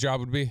McCarthy's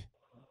job would be?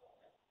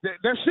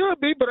 There should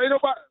be, but ain't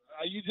nobody.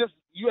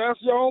 You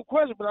answered your own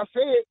question, but I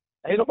said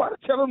ain't nobody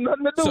tell them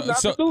nothing to do,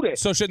 to do that.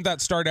 So shouldn't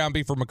that start down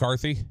be for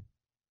McCarthy?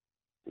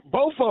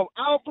 Both of them,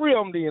 all three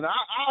of them. Then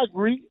I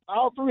agree.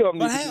 All three of them.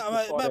 But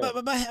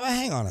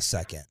hang on a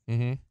second.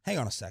 Mm-hmm. Hang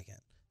on a second.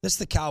 This is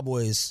the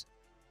Cowboys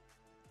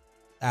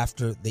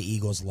after the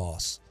Eagles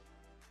loss.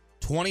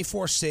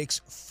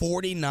 24-6,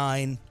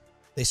 49.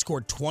 They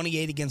scored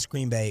 28 against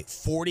Green Bay,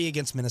 40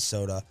 against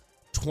Minnesota,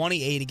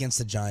 28 against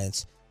the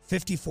Giants,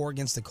 54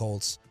 against the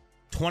Colts,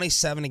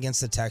 27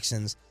 against the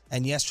Texans,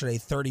 and yesterday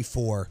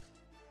 34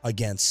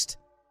 against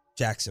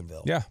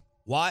Jacksonville. Yeah.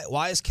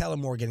 Why is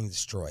Kellen Moore getting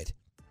destroyed?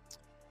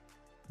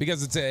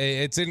 Because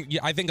it's in.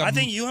 I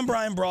think you and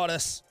Brian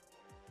Broaddus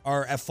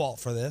are at fault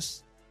for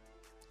this,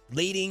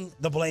 leading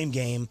the blame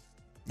game,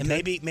 and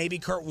maybe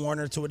Kurt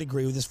Warner to a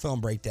degree with his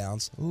film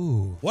breakdowns.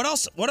 Ooh. What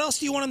else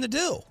do you want him to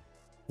do?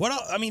 What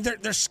else? I mean,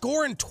 they're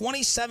scoring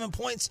 27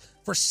 points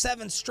for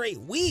 7 straight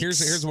weeks.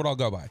 Here's what I'll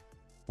go by.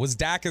 Was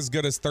Dak as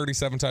good as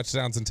 37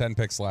 touchdowns and 10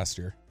 picks last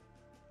year?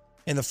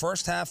 In the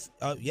first half,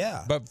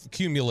 yeah. But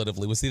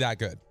cumulatively, was he that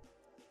good?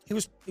 He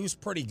was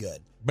pretty good.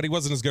 But he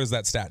wasn't as good as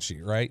that stat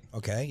sheet, right?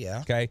 Okay,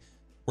 yeah. Okay.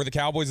 Were the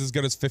Cowboys as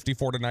good as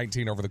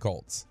 54-19 over the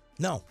Colts?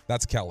 No.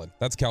 That's Kellen.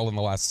 That's Kellen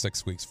the last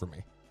 6 weeks for me.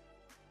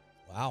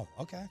 Wow,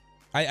 okay.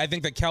 I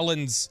think that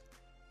Kellen's,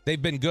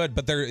 they've been good,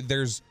 but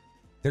there's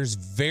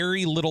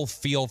very little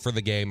feel for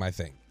the game, I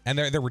think. And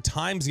there were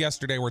times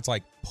yesterday where it's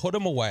like, put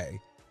them away.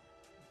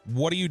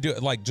 What do you do?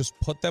 Like, just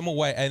put them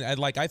away. And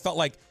like, I felt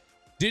like,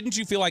 didn't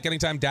you feel like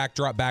anytime Dak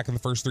dropped back in the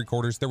first 3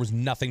 quarters, there was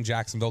nothing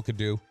Jacksonville could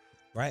do?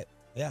 Right,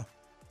 yeah.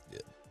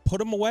 Put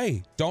them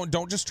away.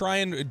 Don't just try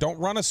and don't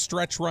run a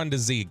stretch run to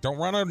Zeke. Don't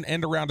run an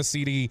end around to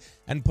CD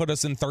and put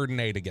us in 3rd and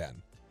 8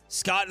 again.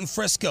 Scott in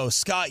Frisco.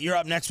 Scott, you're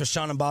up next with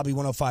Sean and Bobby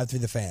 105 through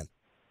the Fan.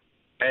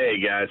 Hey,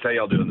 guys. How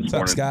y'all doing this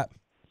morning? What's up, Scott?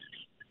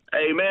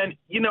 Hey, man,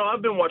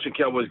 I've been watching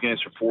Cowboys games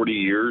for 40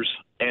 years,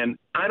 and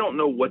I don't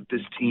know what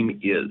this team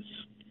is.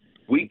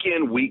 Week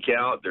in, week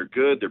out, they're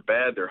good, they're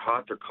bad, they're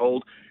hot, they're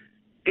cold.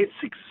 It's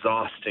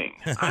exhausting.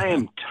 I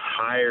am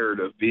tired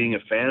of being a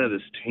fan of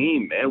this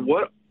team, man.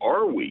 What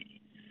are we?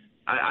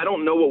 I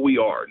don't know what we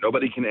are.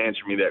 Nobody can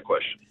answer me that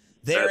question.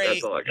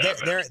 That's all I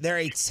got. They're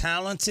a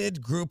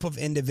talented group of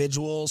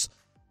individuals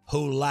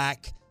who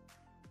lack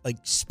like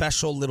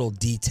special little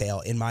detail,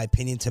 in my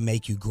opinion, to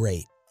make you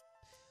great.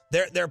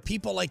 There are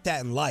people like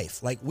that in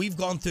life. Like, we've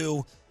gone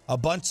through a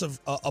bunch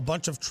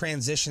of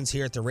transitions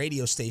here at the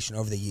radio station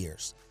over the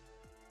years.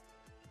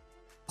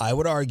 I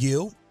would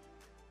argue,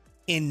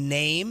 in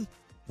name,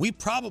 we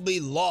probably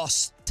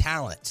lost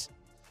talent.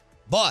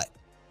 But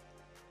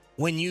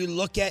when you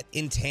look at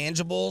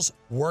intangibles,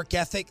 work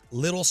ethic,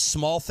 little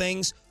small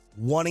things,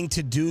 wanting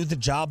to do the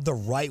job the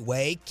right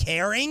way,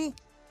 caring,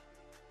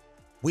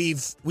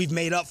 we've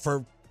made up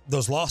for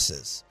those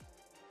losses.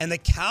 And the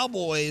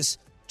Cowboys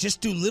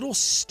just do little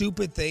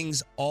stupid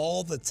things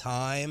all the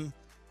time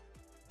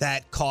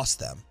that cost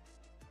them.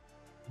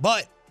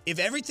 But if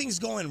everything's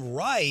going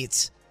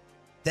right,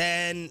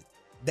 then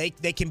they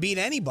can beat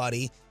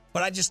anybody.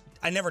 But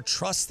I never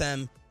trust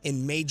them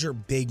in major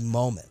big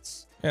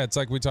moments. Yeah, it's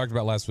like we talked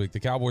about last week. The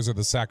Cowboys are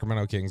the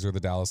Sacramento Kings or the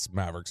Dallas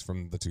Mavericks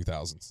from the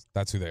 2000s.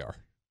 That's who they are.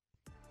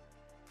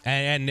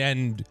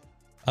 And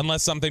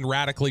unless something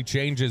radically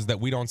changes that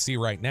we don't see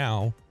right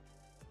now,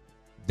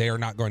 they are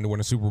not going to win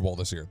a Super Bowl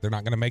this year. They're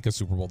not going to make a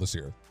Super Bowl this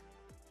year.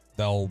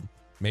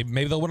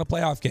 Maybe they'll win a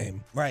playoff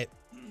game. Right.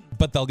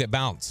 But they'll get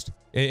bounced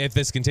if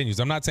this continues.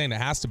 I'm not saying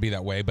it has to be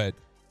that way, but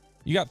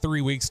you got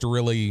 3 weeks to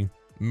really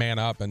man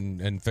up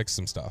and fix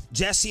some stuff.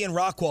 Jesse and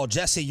Rockwall.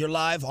 Jesse, you're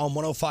live on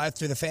 105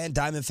 through the Fan,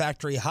 Diamond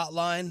Factory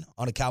Hotline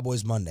on a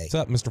Cowboys Monday. What's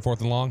up, Mr.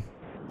 Fourth and Long?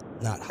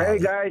 Hey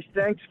guys,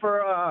 thanks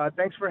for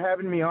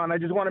having me on. I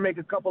just want to make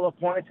a couple of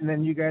points, and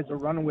then you guys are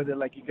running with it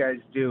like you guys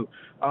do.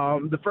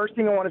 The first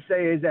thing I want to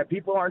say is that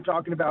people aren't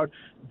talking about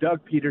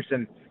Doug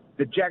Peterson.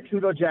 The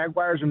Jacksonville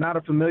Jaguars are not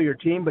a familiar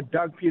team, but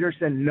Doug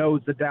Peterson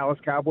knows the Dallas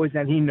Cowboys,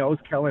 and he knows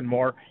Kellen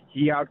Moore.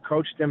 He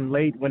outcoached them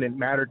late when it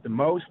mattered the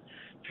most.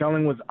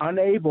 Kellen was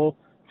unable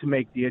to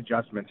make the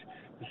adjustments.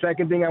 The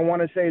second thing I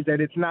want to say is that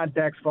it's not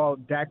Dak's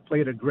fault. Dak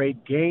played a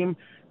great game.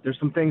 There's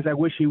some things I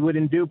wish he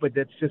wouldn't do, but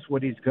that's just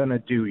what he's going to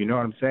do. You know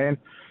what I'm saying?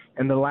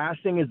 And the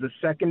last thing is the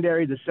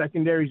secondary. The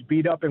secondary's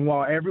beat up, and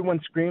while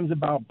everyone screams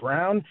about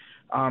Brown,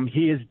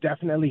 he is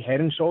definitely head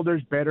and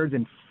shoulders better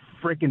than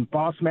freaking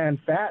boss man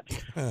Fat.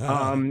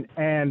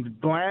 And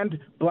Bland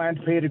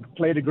played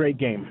a great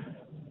game.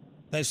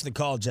 Thanks for the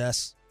call,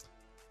 Jess.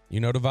 You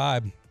know the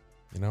vibe,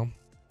 and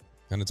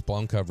it's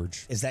blown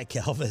coverage. Is that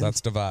Kelvin?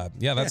 That's the vibe.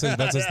 Yeah, that's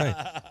his thing.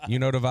 You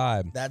know the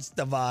vibe. That's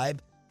the vibe.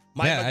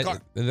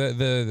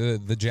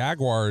 The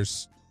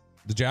Jaguars.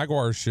 The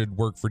Jaguars should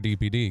work for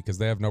DPD because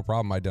they have no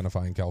problem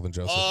identifying Kelvin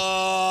Joseph.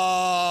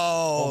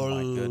 Oh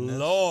my goodness.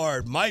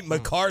 Lord. Mike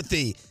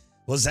McCarthy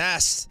was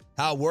asked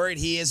how worried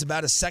he is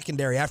about his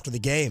secondary after the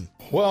game.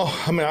 Well,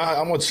 I mean,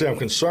 I wouldn't say I'm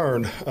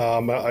concerned.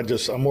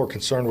 I'm more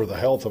concerned with the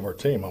health of our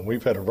team.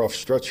 We've had a rough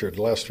stretch here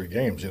the last 3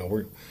 games.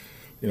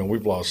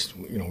 We've lost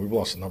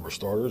a number of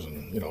starters,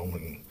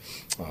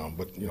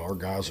 but our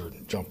guys are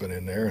jumping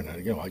in there,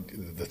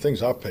 and the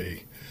things I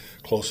pay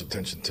close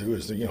attention to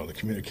is the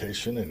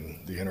communication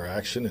and the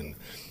interaction, and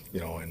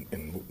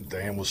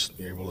Dan was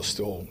able to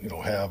still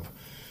have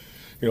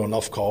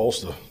enough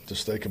calls to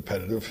stay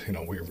competitive.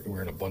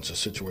 We're in a bunch of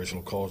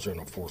situational calls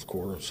during the fourth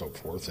quarter and so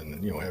forth, and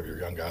have your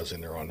young guys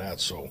in there on that.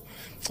 So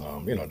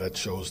that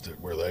shows that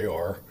where they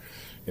are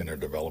in their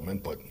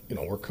development. But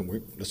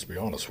let's be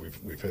honest,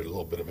 we've had a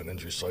little bit of an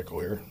injury cycle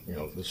here.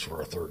 This is for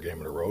our 3rd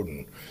game in a row,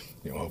 and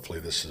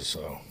hopefully this is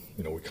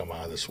we come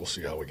out of this. We'll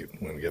see how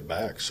when we get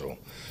back. So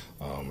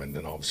and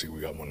then obviously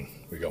we got one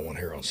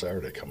here on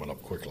Saturday coming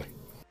up quickly.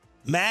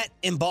 Matt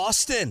in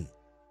Boston.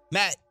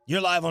 Matt,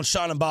 you're live on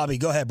Sean and Bobby.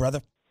 Go ahead,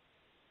 brother.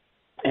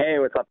 Hey,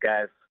 what's up,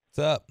 guys? What's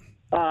up?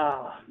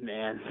 Oh,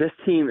 man, this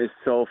team is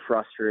so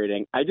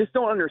frustrating. I just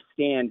don't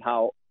understand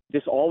how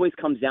this always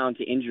comes down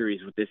to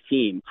injuries with this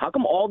team. How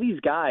come all these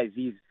guys,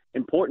 these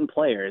important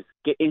players,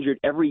 get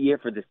injured every year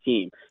for this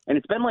team? And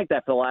it's been like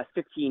that for the last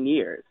 15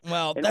 years.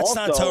 Well, and that's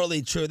also, not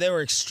totally true. They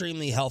were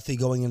extremely healthy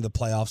going into the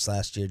playoffs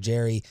last year.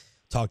 Jerry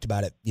talked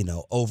about it,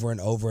 over and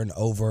over and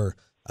over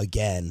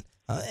again.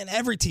 And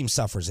every team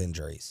suffers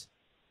injuries.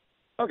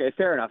 Okay,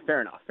 fair enough.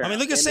 I mean,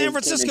 look at San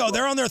Francisco.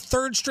 They're on their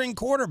 3rd-string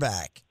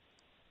quarterback.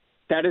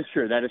 That is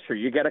true.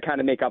 You got to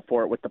kind of make up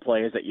for it with the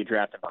players that you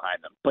drafted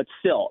behind them. But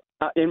still,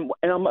 and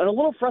I'm a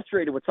little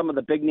frustrated with some of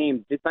the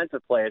big-name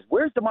defensive players.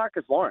 Where's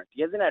DeMarcus Lawrence?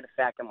 He hasn't had a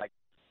sack in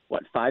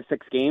 5-6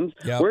 games?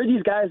 Yep. Where are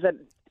these guys that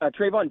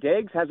Trayvon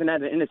Diggs hasn't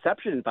had an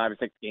interception in 5 or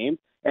 6 games?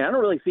 And I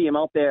don't really see him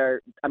out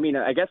there. I mean,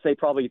 I guess they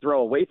probably throw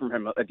away from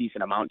him a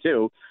decent amount,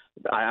 too.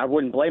 I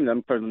wouldn't blame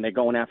them for them. They're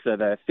going after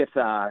the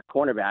 5th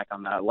cornerback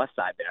on the left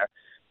side there.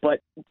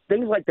 But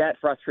things like that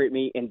frustrate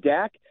me. And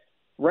Dak,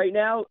 right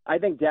now, I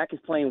think Dak is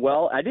playing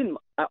well.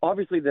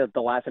 Obviously, the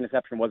last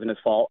interception wasn't his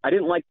fault. I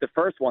didn't like the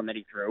first one that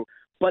he threw.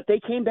 But they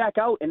came back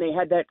out, and they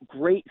had that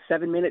great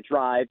 7-minute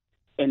drive,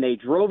 and they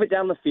drove it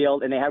down the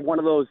field, and they had one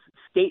of those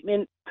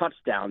statement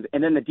touchdowns.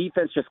 And then the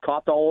defense just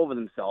copped all over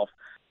themselves.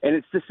 And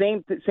it's the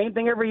same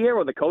thing every year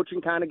where the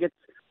coaching kind of gets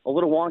a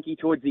little wonky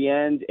towards the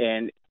end,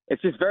 and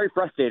it's just very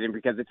frustrating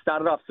because it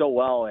started off so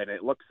well and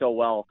it looked so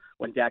well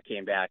when Dak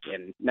came back,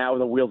 and now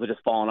the wheels are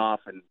just falling off.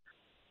 And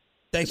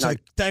Thanks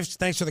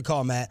for the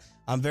call, Matt.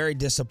 I'm very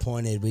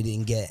disappointed we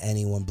didn't get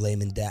anyone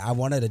blaming Dak. I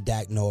wanted a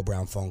Dak Noah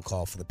Brown phone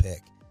call for the pick.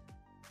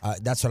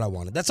 That's what I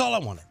wanted. That's all I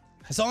wanted.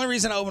 That's the only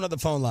reason I opened up the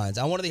phone lines.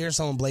 I wanted to hear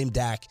someone blame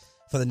Dak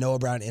for the Noah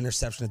Brown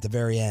interception at the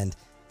very end,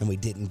 and we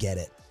didn't get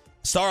it.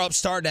 Star up,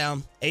 star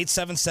down,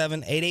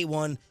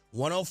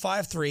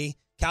 877-881-1053.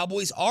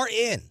 Cowboys are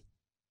in.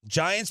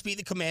 Giants beat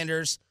the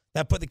Commanders.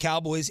 That put the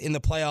Cowboys in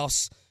the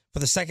playoffs for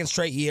the 2nd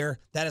straight year.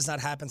 That has not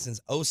happened since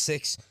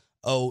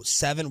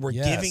 06-07. We're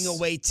giving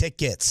away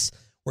tickets.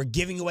 We're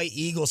giving away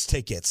Eagles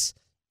tickets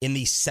in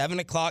the 7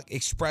 o'clock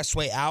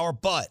Expressway hour.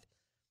 But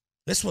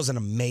this was an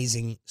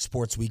amazing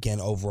sports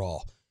weekend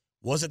overall.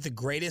 Was it the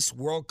greatest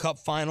World Cup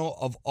final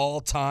of all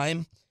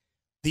time?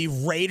 The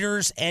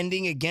Raiders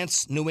ending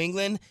against New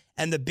England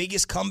and the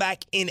biggest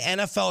comeback in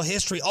NFL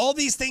history. All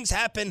these things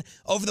happen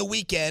over the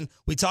weekend.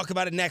 We talk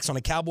about it next on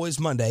a Cowboys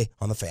Monday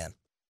on The Fan.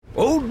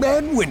 Old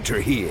Man Winter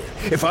here.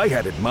 If I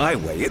had it my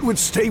way, it would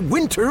stay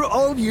winter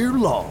all year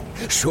long.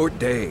 Short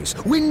days,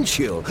 wind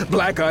chill,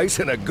 black ice,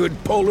 and a good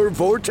polar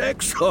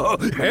vortex. Oh,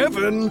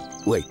 heaven.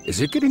 Wait, is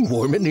it getting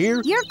warm in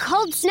here? Your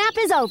cold snap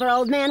is over,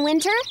 Old Man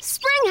Winter.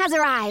 Spring has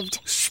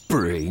arrived.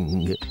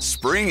 Spring.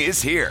 Spring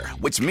is here,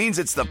 which means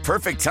it's the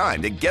perfect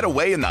time to get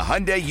away in the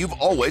Hyundai you've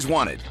always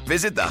wanted.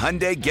 Visit the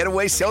Hyundai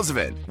Getaway Sales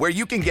Event, where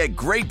you can get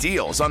great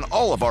deals on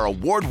all of our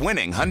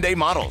award-winning Hyundai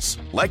models,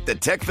 like the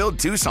tech-filled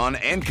Tucson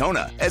and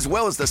Kona, as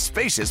well as the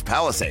spacious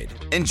Palisade.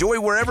 Enjoy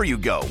wherever you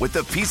go with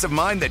the peace of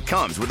mind that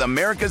comes with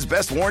America's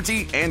best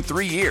warranty and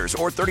 3 years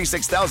or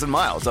 36,000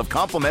 miles of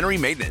complimentary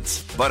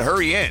maintenance. But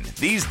hurry in,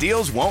 these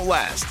deals won't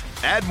last.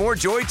 Add more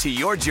joy to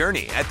your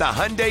journey at the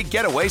Hyundai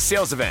Getaway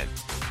Sales Event.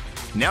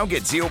 Now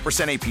get 0%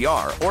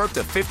 APR or up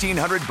to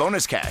 $1,500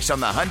 bonus cash on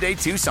the Hyundai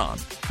Tucson.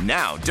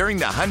 Now, during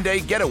the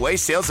Hyundai Getaway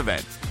Sales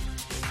Event.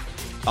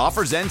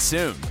 Offers end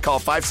soon. Call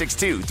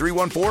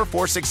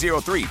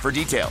 562-314-4603 for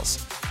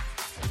details.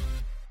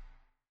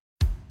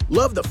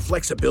 Love the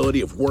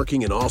flexibility of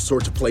working in all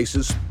sorts of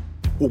places?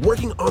 Well,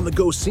 working on the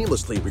go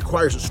seamlessly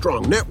requires a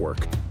strong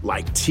network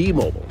like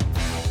T-Mobile.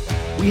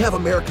 We have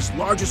America's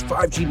largest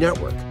 5G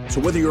network, so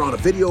whether you're on a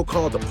video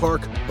call at the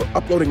park or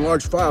uploading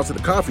large files at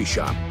a coffee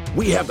shop,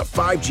 we have the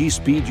 5G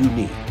speed you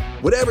need.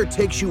 Whatever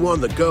takes you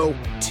on the go,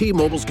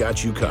 T-Mobile's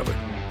got you covered.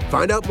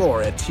 Find out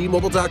more at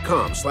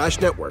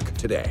T-Mobile.com/network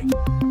today.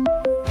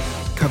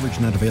 Coverage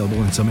not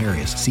available in some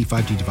areas. See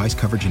 5G device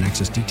coverage and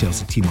access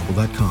details at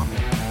T-Mobile.com.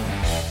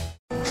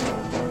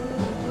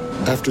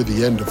 After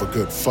the end of a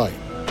good fight,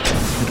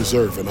 you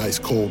deserve an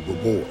ice-cold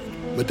reward.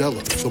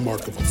 Modelo is the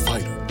mark of a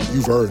fighter.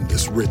 You've earned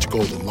this rich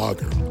golden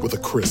lager with a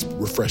crisp,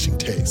 refreshing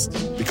taste.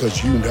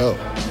 Because you know,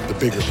 the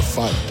bigger the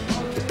fight,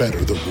 the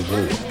better the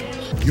reward.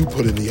 You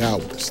put in the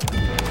hours,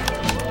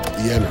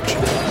 the energy,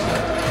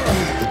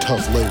 the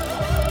tough labor.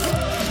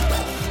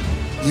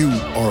 You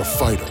are a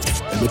fighter,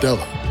 and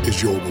Modelo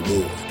is your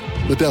reward.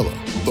 Modelo,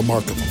 the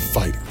mark of a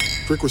fighter.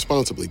 Drink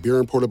responsibly. Beer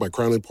imported by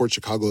Crown Imports,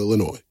 Chicago,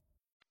 Illinois.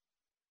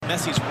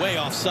 Messi's way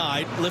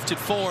offside, lifted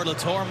forward.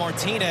 Lautaro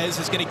Martinez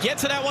is going to get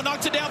to that one,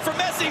 knocked it down for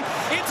Messi.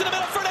 Into the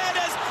middle,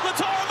 Fernandez.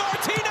 Lautaro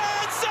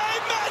Martinez,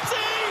 save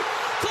Messi!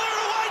 Cleared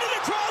away, did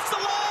it cross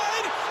the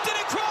line? Did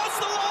it cross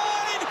the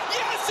line?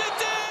 Yes, it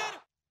did!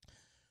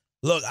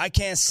 Look, I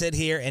can't sit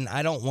here, and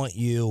I don't want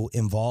you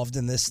involved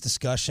in this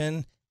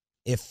discussion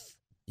if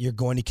you're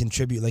going to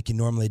contribute like you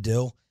normally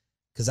do,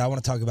 because I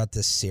want to talk about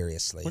this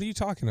seriously. What are you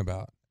talking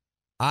about?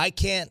 I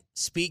can't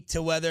speak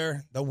to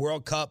whether the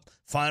World Cup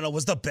final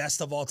was the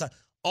best of all time.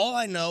 All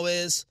I know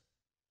is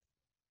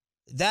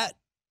that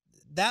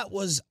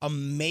was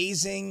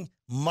amazing,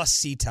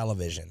 must-see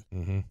television.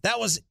 Mm-hmm. That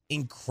was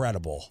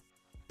incredible.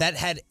 That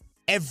had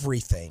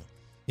everything.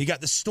 You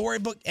got the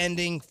storybook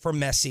ending for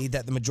Messi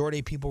that the majority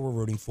of people were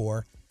rooting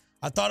for.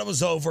 I thought it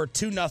was over,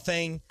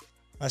 2-0.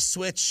 I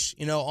switch,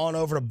 on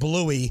over to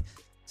Bluey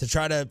to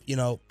try to,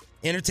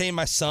 entertain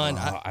my son.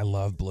 I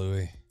love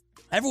Bluey.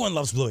 Everyone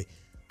loves Bluey.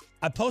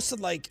 I posted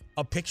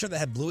a picture that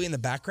had Bluey in the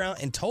background,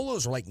 and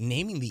Tolos were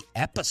naming the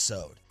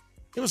episode.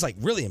 It was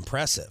really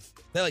impressive.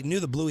 They knew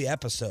the Bluey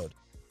episode.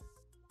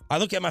 I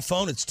look at my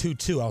phone, it's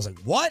 2-2. I was like,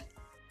 what?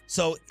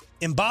 So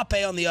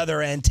Mbappe on the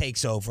other end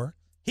takes over.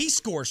 He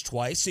scores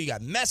twice. So you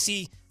got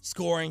Messi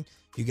scoring,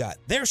 you got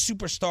their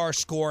superstar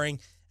scoring,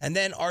 and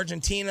then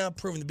Argentina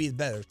proving to be the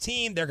better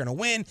team. They're going to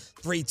win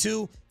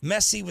 3-2.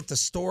 Messi with the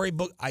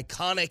storybook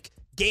iconic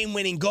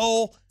game-winning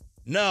goal.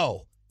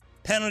 No.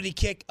 Penalty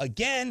kick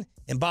again.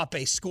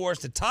 Mbappe scores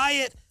to tie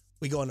it.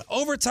 We go into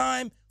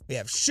overtime. We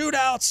have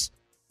shootouts.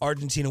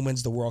 Argentina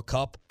wins the World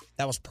Cup.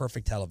 That was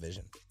perfect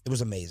television. It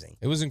was amazing.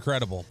 It was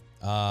incredible.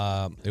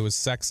 It was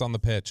sex on the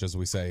pitch, as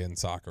we say in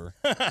soccer.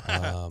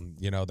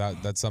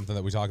 That's something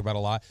that we talk about a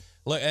lot.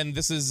 And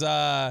this is,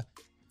 I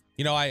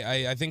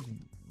think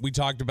we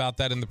talked about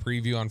that in the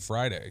preview on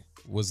Friday.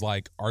 Was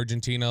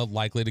Argentina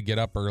likely to get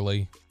up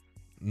early.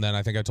 And then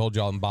I think I told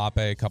y'all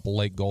Mbappe, a couple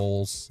late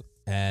goals.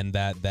 And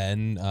that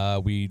then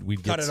we'd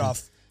get cut it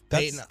off.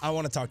 Peyton, I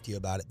want to talk to you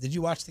about it. Did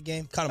you watch the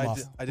game? Cut him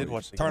off. I did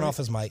watch the game. Turn off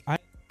his mic.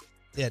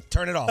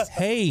 Turn it off.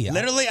 Hey.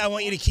 Literally, I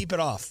want you to keep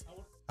it off.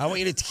 I want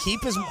you to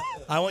keep his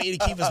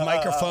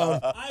microphone.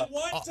 I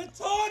want to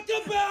talk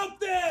about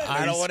this.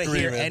 I don't want to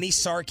hear any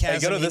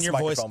sarcasm in your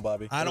voice.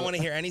 Bobby. I don't want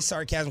to hear any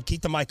sarcasm.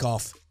 Keep the mic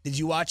off. Did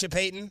you watch it,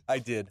 Peyton? I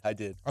did.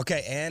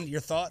 Okay, and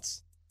your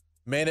thoughts?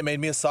 Man, it made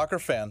me a soccer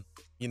fan,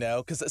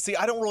 because,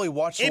 I don't really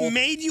watch. It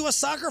made you a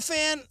soccer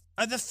fan?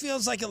 That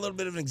feels like a little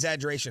bit of an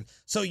exaggeration.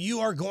 So you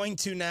are going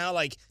to now,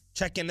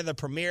 check into the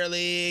Premier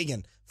League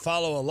and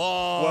follow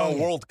along. Well,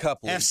 World Cup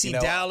League. FC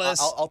Dallas.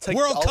 I'll take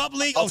World Cup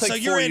League. I'll take so 4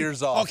 you're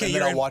years off, okay, and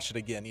then I'll watch it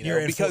again.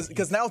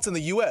 Because now it's in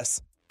the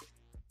U.S.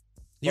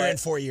 You're in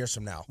 4 years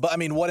from now.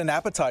 But what an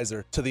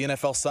appetizer to the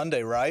NFL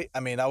Sunday, right?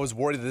 I was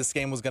worried that this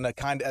game was going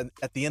to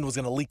at the end was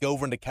going to leak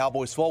over into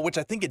Cowboys fall, which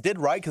I think it did,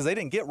 right? Because they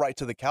didn't get right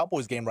to the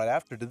Cowboys game right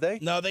after, did they?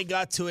 No, they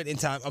got to it in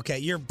time. Okay,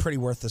 you're pretty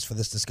worthless for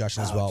this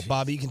discussion as well. Geez.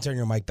 Bobby, you can turn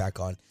your mic back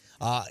on.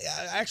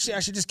 Actually, I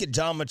should just get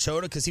John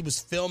Machota because he was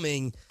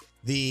filming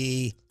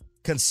the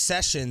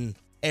concession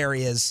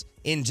areas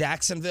in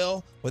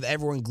Jacksonville with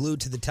everyone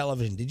glued to the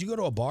television. Did you go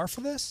to a bar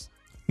for this?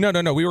 No.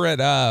 We were at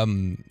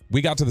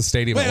we got to the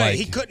stadium. Wait,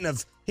 he couldn't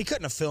have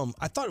filmed.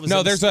 I thought it was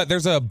no.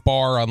 There's a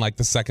bar on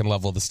the second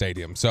level of the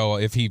stadium. So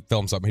if he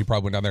filmed something, he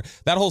probably went down there.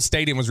 That whole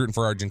stadium was rooting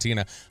for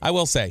Argentina. I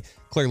will say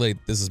clearly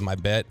this is my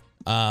bet.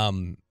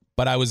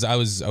 But I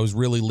was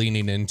really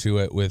leaning into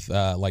it with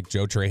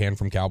Joe Trahan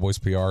from Cowboys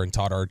PR and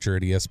Todd Archer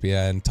at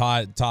ESPN.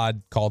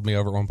 Todd called me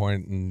over at one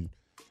point and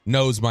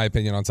knows my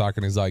opinion on soccer,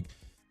 and he's like,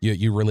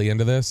 "You really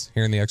into this?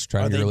 Here in the extra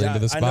time, you really into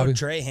this, Bobby?" I know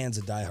Trahan's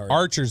a diehard.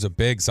 Archer's a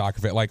big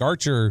soccer fan.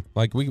 Archer,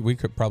 we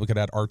could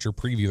have Archer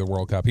preview the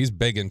World Cup. He's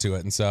big into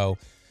it, and so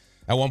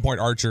at one point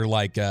Archer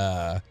I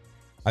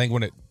think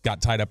when it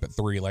got tied up at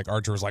 3,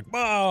 Archer was like,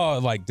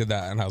 "Oh," did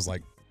that, and I was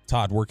like,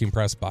 Todd, working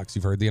press box.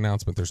 You've heard the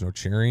announcement. There's no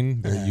cheering.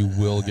 There, you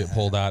will get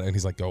pulled out. And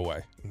he's like, go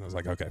away. And I was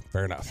like, okay,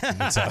 fair enough.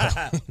 And so,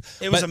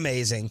 it was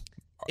amazing.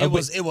 It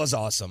was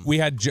awesome. We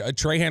had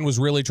Trahan was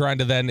really trying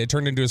to it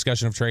turned into a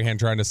discussion of Trahan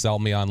trying to sell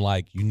me on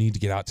like, you need to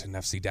get out to an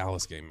FC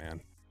Dallas game,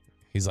 man.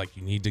 He's like,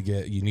 you need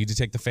to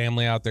take the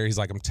family out there. He's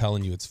like, I'm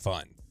telling you, it's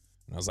fun.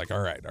 And I was like,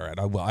 all right,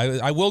 I will.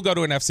 I will go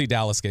to an FC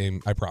Dallas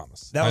game, I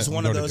promise. That was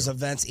one of those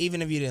events,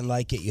 even if you didn't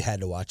like it, you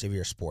had to watch if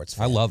you're a sports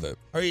fan. I love it.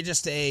 Or you're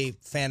just a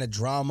fan of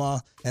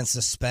drama and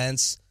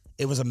suspense.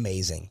 It was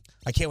amazing.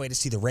 I can't wait to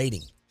see the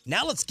rating.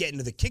 Now let's get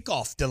into the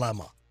kickoff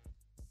dilemma.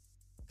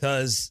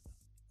 Because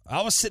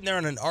I was sitting there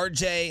on an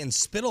RJ and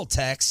Spittle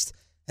text,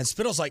 and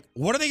Spittle's like,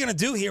 what are they going to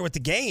do here with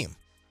the game?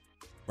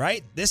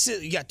 Right?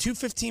 You got 2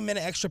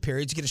 15-minute extra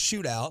periods. You get a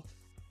shootout.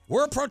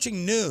 We're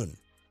approaching noon.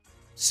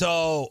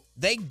 So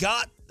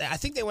I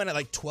think they went at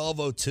like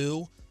 12:02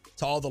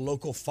 to all the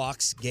local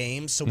Fox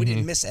games. So we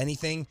didn't miss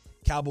anything.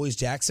 Cowboys,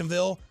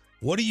 Jacksonville.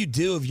 What do you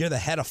do if you're the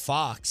head of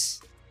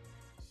Fox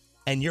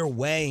and you're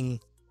weighing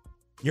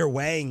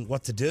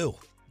what to do?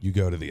 You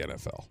go to the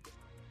NFL.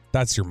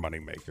 That's your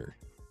moneymaker.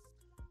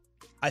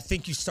 I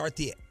think you start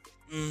the.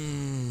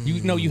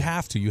 You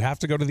have to. You have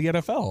to go to the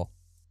NFL.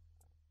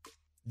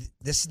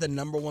 This is the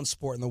number one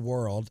sport in the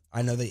world.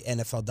 I know the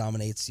NFL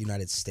dominates the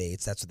United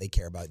States. That's what they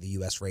care about, the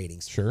U.S.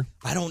 ratings. Sure.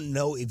 I don't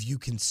know if you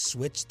can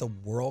switch the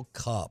World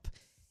Cup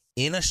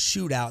in a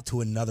shootout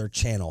to another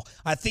channel.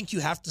 I think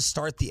you have to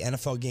start the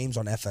NFL games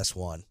on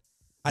FS1.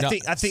 I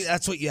think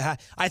that's what you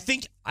have. I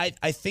think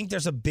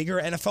there's a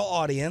bigger NFL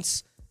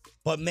audience,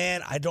 but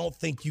man, I don't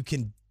think you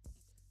can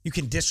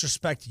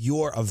disrespect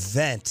your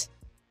event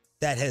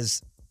that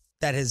has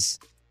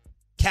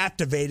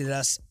captivated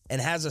us and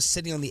has us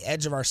sitting on the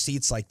edge of our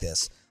seats like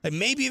this. Like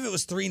maybe if it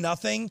was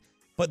 3-0,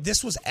 but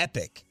this was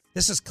epic.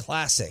 This is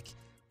classic.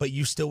 But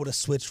you still would have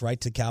switched right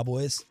to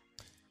Cowboys?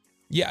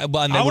 Yeah,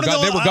 well, and they were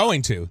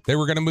going to. They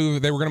were going to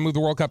move the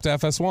World Cup to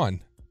FS1.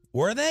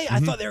 Were they? I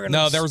thought they were going to.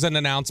 No, there was an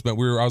announcement.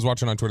 I was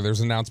watching on Twitter. There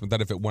was an announcement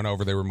that if it went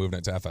over, they were moving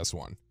it to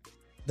FS1.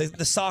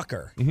 The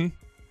soccer. Mm-hmm.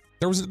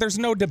 There's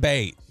no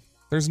debate.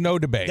 There's no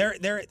debate.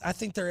 I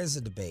think there is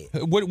a debate.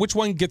 Which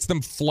one gets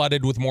them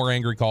flooded with more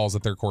angry calls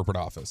at their corporate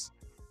office?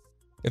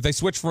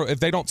 If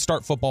they don't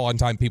start football on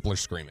time, people are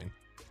screaming.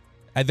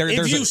 And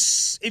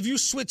if you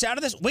switch out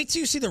of this, wait till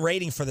you see the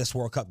rating for this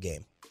World Cup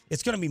game.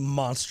 It's going to be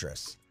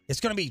monstrous. It's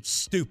going to be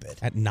stupid.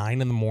 At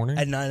 9 in the morning?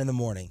 At 9 in the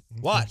morning.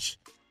 Watch.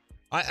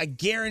 I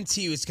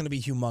guarantee you it's going to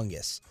be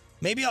humongous.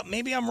 Maybe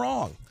I'm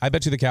wrong. I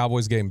bet you the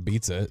Cowboys game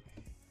beats it.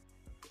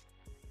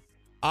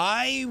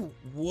 I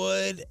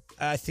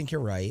think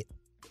you're right.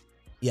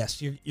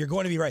 Yes, you're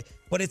going to be right.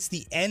 But it's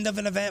the end of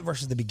an event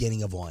versus the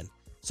beginning of one.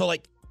 So,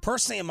 like,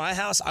 personally in my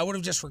house, I would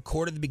have just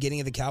recorded the beginning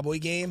of the Cowboy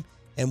game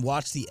and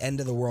watched the end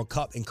of the World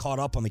Cup and caught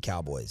up on the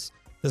Cowboys.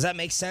 Does that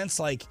make sense?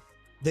 Like,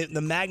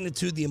 the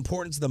magnitude, the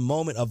importance of the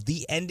moment of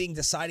the ending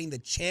deciding the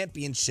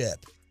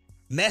championship.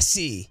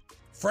 Messi,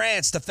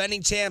 France,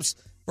 defending champs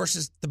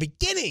versus the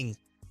beginning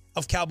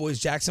of Cowboys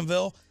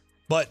Jacksonville.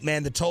 But,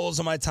 man, the totals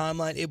on my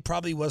timeline, it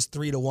probably was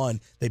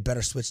 3-1. They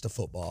better switch to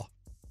football.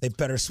 They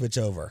better switch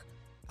over.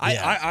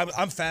 Yeah.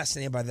 I'm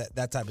fascinated by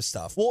that type of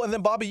stuff. Well, and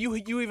then, Bobby, you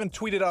even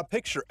tweeted a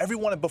picture.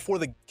 Everyone before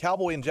the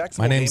Cowboy and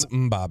Jacksonville game. My name's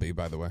game. Mbobby,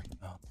 by the way.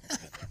 Oh,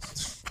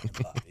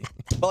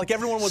 but, like,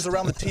 everyone was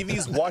around the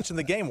TVs watching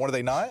the game, were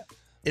they not?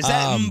 Is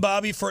that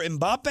Mbobby for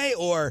Mbappe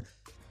or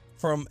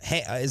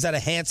is that a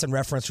Hanson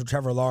reference for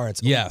Trevor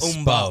Lawrence? Yes,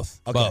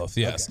 both. Okay. Both,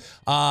 yes.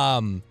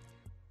 Okay.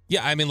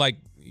 Yeah, I mean, like,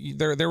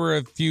 there were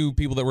a few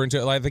people that were into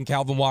it. Like, I think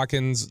Calvin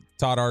Watkins,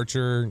 Todd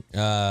Archer,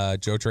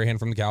 Joe Trahan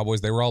from the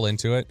Cowboys, they were all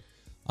into it.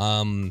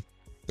 The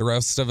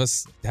rest of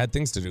us had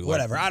things to do.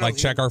 Whatever. I don't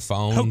check our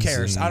phones. Who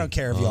cares? I don't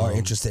care if y'all are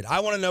interested.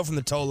 I want to know from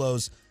the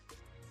Tolos,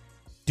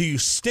 do you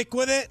stick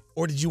with it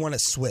or did you want to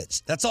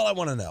switch? That's all I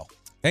want to know.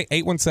 Hey,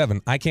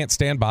 817. I can't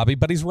stand Bobby,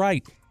 but he's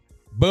right.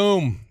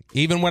 Boom.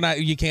 Even when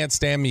you can't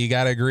stand me, you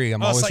got to agree.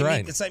 I'm always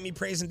right. It's like me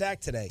praising Dak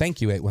today. Thank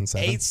you,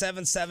 817.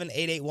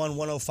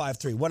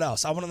 877-881-1053. What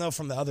else? I want to know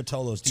from the other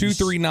Tolos.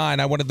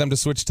 239. I wanted them to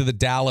switch to the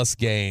Dallas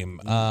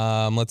game.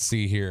 Let's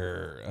see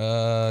here.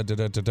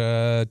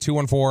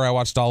 214. I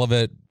watched all of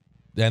it.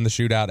 And the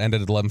shootout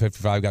ended at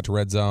 11:55. Got to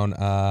red zone.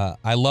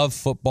 I love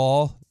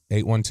football.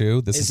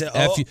 812. This is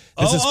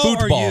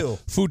football.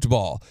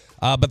 Football.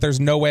 But there's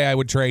no way I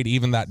would trade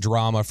even that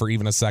drama for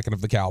even a second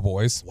of the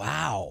Cowboys.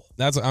 Wow.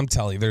 That's what I'm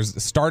telling you.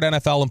 There's start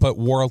NFL and put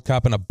World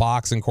Cup in a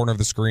box in corner of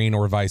the screen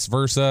or vice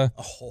versa.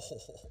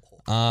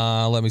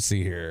 Let me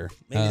see here.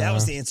 Maybe that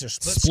was the answer.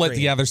 Split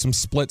screen. Yeah, there's some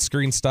split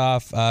screen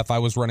stuff. If I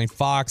was running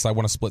Fox, I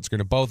want a split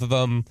screen of both of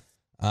them.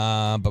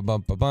 But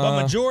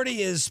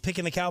majority is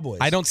picking the Cowboys.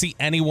 I don't see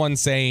anyone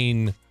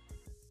saying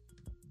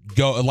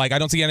go. Like, I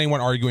don't see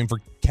anyone arguing for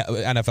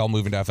NFL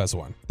moving to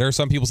FS1. There are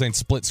some people saying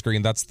split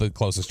screen. That's the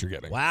closest you're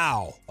getting.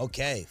 Wow.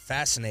 Okay.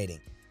 Fascinating.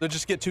 They'll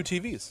just get 2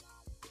 TVs.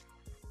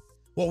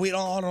 Well, we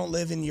all don't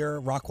live in your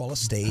Rockwall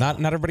estate.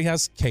 Not everybody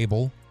has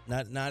cable.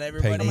 Not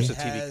everybody. How much does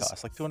a TV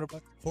cost? Like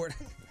 $200?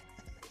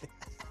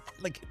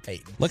 like,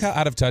 hey. Look how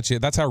out of touch he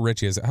is. That's how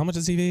rich he is. How much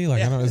is TV?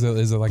 Like, I don't know,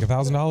 is it like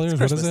 $1,000?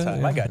 What is it?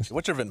 Time. I got you.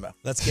 What's your Venmo?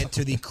 Let's get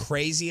to the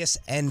craziest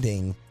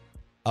ending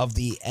of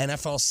the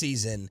NFL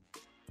season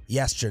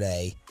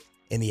yesterday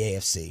in the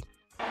AFC.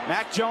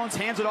 Mac Jones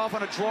hands it off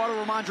on a draw to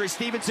Ramondre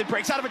Stevenson,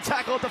 breaks out of a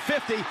tackle at the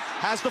 50,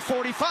 has the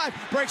 45,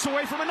 breaks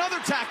away from another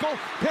tackle,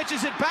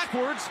 pitches it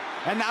backwards,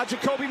 and now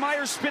Jacoby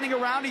Myers spinning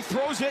around. He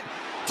throws it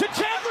to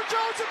Chandler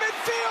Jones in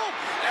midfield,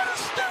 and a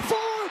stiff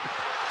arm.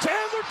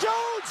 Chandler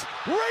Jones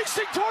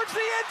racing towards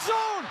the end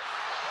zone.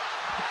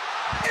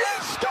 He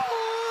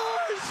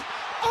scores!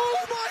 Oh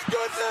my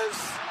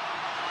goodness!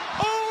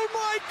 Oh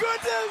my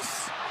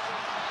goodness!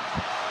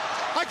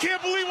 I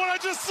can't believe what I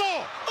just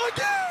saw.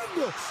 Again!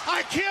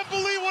 I can't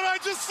believe what I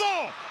just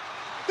saw.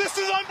 This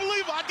is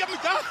unbelievable.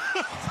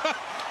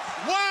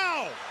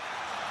 Wow.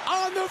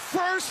 On the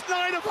first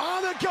night of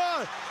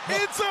Hanukkah,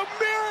 it's a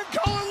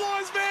miracle in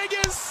Las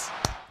Vegas.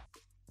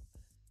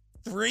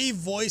 3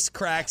 voice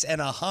cracks and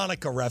a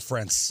Hanukkah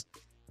reference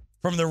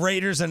from the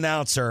Raiders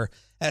announcer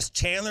as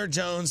Chandler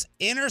Jones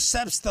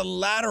intercepts the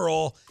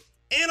lateral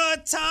in a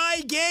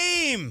tie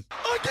game.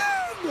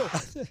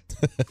 Again!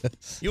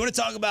 You want to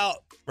talk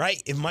about,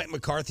 right, if Mike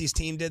McCarthy's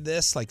team did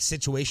this, like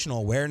situational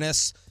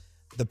awareness,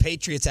 the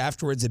Patriots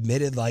afterwards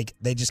admitted like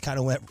they just kind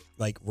of went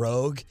like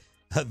rogue.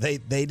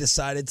 They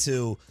decided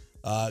to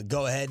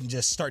go ahead and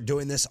just start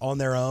doing this on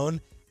their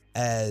own.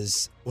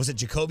 As was it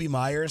Jacoby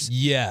Myers?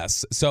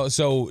 Yes.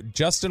 So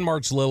Justin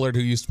March Lillard,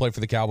 who used to play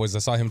for the Cowboys, I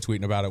saw him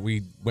tweeting about it.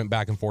 We went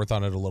back and forth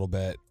on it a little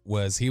bit.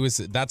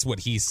 That's what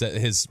he said.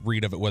 His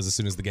read of it was as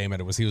soon as the game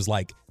ended was he was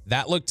like,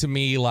 that looked to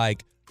me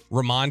like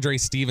Ramondre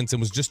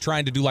Stevenson was just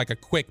trying to do like a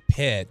quick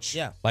pitch.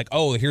 Yeah. Like,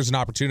 oh, here's an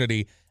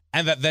opportunity.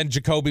 And that then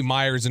Jacoby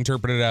Myers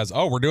interpreted it as,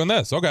 oh, we're doing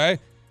this. Okay.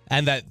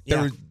 And that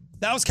that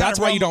was kind that's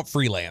of why you don't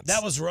freelance.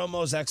 That was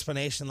Romo's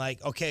explanation.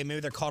 Like, okay,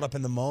 maybe they're caught up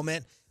in the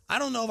moment. I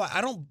don't know if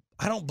I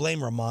don't blame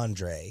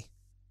Ramondre.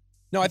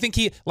 No, I think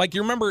you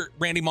remember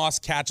Randy Moss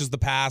catches the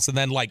pass and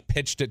then like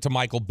pitched it to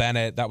Michael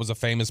Bennett. That was a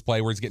famous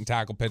play where he's getting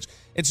tackle pitch.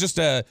 It's just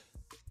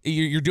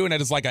you're doing it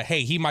as like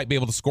hey, he might be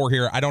able to score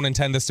here. I don't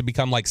intend this to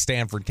become like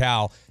Stanford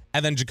Cal.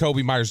 And then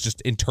Jacoby Myers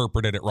just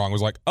interpreted it wrong.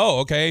 Was like,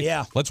 oh, okay,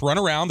 yeah, let's run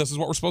around. This is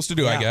what we're supposed to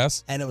do, I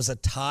guess. And it was a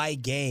tie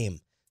game.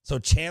 So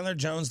Chandler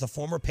Jones, the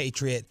former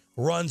Patriot,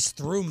 runs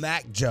through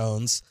Mac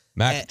Jones.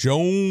 And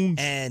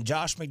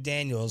Josh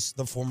McDaniels,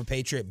 the former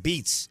Patriot,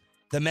 beats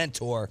the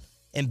mentor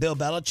and Bill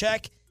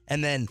Belichick.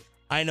 And then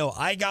I know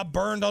I got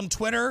burned on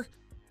Twitter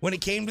when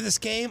it came to this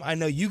game. I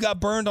know you got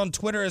burned on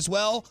Twitter as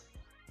well.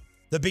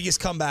 The biggest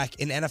comeback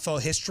in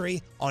NFL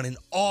history on an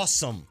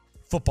awesome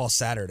football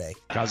Saturday.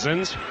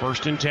 Cousins,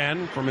 1st and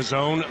 10 from his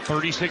own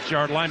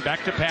 36-yard line.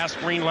 Back to pass,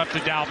 screen left to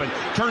Dalvin.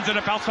 Turns it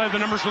up outside the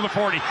numbers for the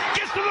 40.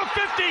 Gets to the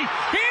 50. And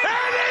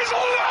he's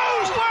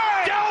loose!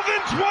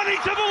 Dalvin 20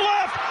 to the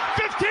left.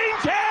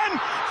 15, 10,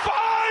 5,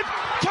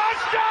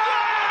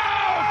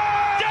 touchdown!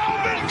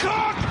 Dalvin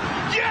Cook!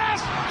 Yes!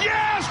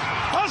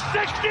 A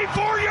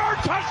 64-yard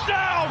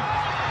touchdown!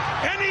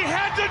 And he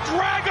had to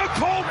drag a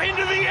Colt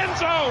into the end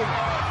zone.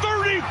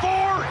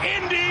 34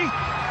 Indy,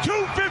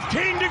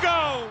 2:15 to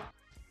go.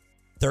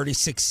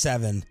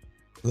 36-7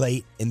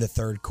 late in the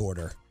third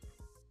quarter.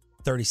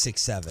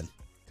 36-7.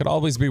 Could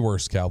always be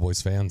worse,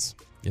 Cowboys fans,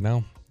 you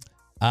know?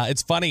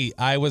 It's funny.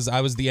 I was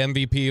the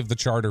MVP of the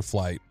charter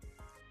flight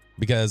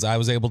because I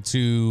was able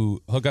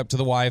to hook up to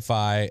the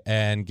Wi-Fi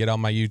and get on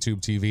my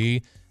YouTube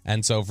TV.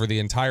 And so for the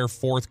entire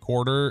fourth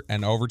quarter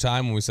and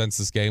overtime, when we sensed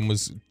this game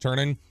was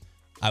turning,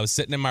 I was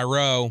sitting in my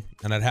row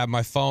and I'd have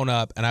my phone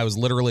up and I was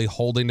literally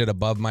holding it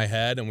above my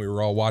head and we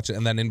were all watching.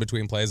 And then in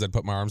between plays, I'd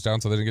put my arms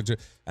down so they didn't get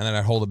to, and then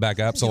I'd hold it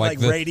back up. So like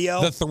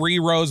radio? The 3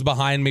 rows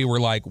behind me were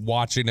like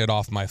watching it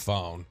off my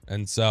phone.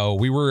 And so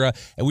we were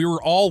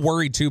all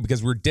worried too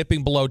because we were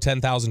dipping below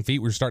 10,000 feet.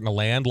 We were starting to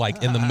land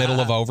like in the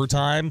middle of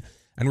overtime.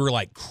 And we were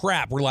like,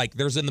 crap. We're like,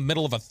 there's in the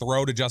middle of a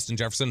throw to Justin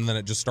Jefferson. And then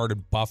it just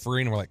started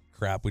buffering. And we're like,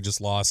 crap, we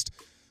just lost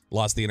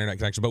the internet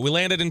connection. But we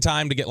landed in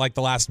time to get like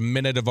the last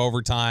minute of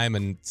overtime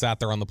and sat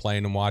there on the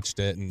plane and watched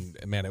it. And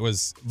man, it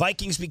was...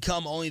 Vikings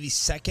become only the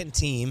second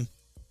team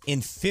in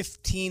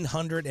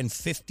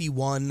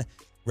 1,551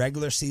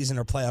 regular season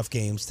or playoff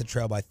games to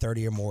trail by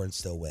 30 or more and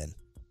still win.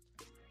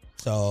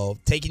 So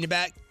taking you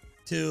back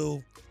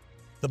to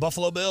the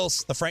Buffalo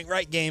Bills, the Frank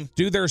Reich game.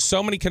 Dude, there's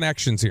so many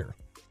connections here.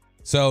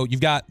 So you've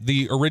got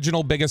the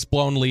original biggest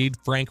blown lead.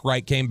 Frank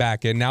Reich came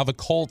back in. Now the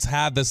Colts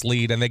have this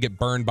lead and they get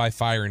burned by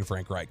firing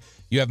Frank Reich.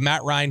 You have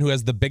Matt Ryan, who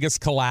has the biggest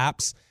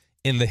collapse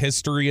in the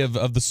history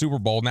of the Super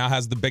Bowl, now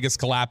has the biggest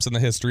collapse in the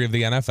history of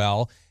the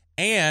NFL.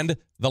 And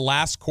the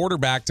last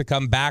quarterback to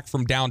come back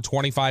from down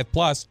 25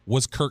 plus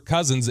was Kirk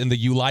Cousins in the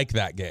You Like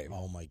That game.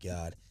 Oh, my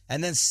God.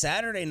 And then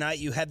Saturday night,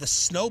 you had the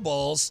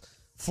snowballs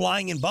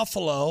flying in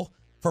Buffalo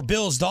for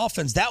Bills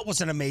Dolphins. That was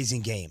an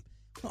amazing game.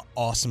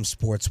 Awesome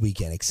sports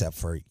weekend, except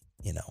for,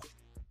 you know.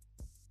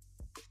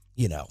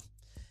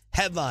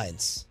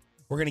 Headlines.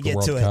 We're going to get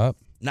to it.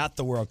 Not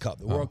the World Cup.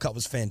 The World Cup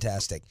was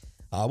fantastic.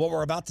 What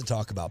we're about to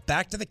talk about.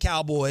 Back to the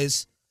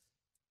Cowboys.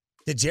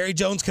 Did Jerry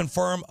Jones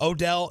confirm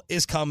Odell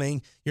is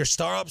coming? Your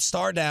star ups,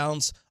 star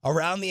downs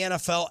around the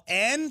NFL,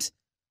 and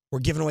we're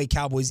giving away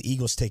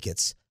Cowboys-Eagles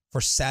tickets for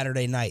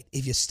Saturday night.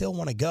 If you still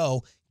want to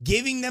go,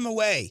 giving them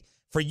away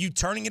for you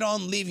turning it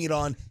on, leaving it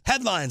on.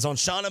 Headlines on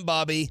Sean and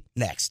Bobby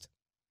next.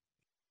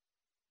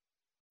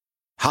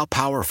 How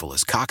powerful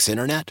is Cox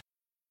Internet?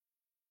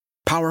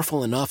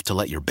 Powerful enough to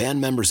let your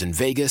band members in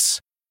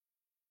Vegas,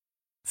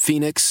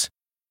 Phoenix,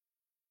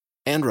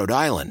 and Rhode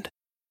Island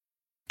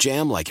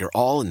jam like you're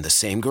all in the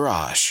same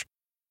garage.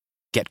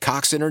 Get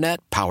Cox Internet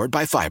powered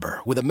by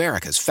fiber with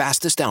America's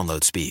fastest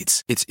download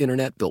speeds. It's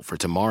internet built for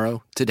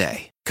tomorrow,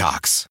 today.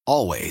 Cox,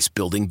 always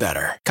building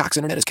better. Cox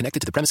Internet is connected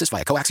to the premises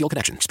via coaxial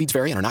connection. Speeds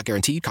vary and are not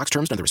guaranteed. Cox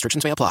terms and other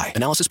restrictions may apply.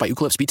 Analysis by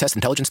Ookla of Speed Test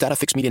Intelligence Data.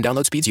 Fixed median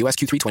download speeds. US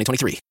Q3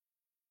 2023.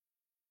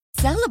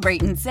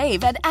 Celebrate and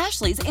save at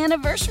Ashley's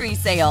Anniversary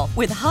Sale.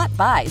 With Hot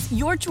Buys,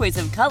 your choice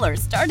of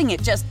colors starting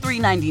at just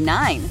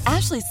 $3.99.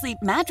 Ashley Sleep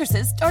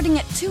mattresses starting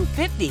at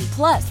 $2.50.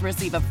 Plus,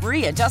 receive a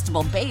free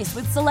adjustable base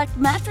with select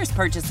mattress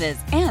purchases.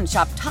 And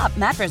shop top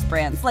mattress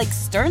brands like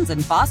Stearns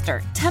 &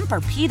 Foster,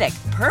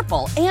 Tempur-Pedic,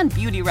 Purple, and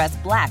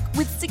Beautyrest Black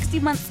with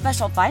 60-month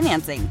special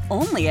financing.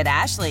 Only at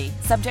Ashley.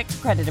 Subject to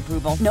credit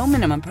approval. No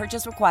minimum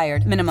purchase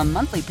required. Minimum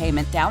monthly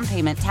payment, down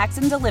payment, tax,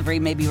 and delivery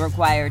may be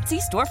required. See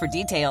store for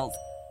details.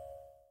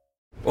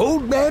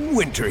 Old Man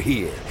Winter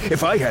here.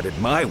 If I had it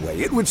my way,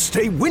 it would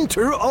stay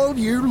winter all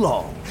year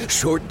long.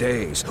 Short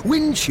days,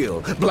 wind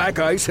chill, black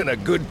ice, and a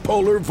good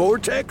polar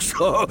vortex.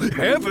 Oh,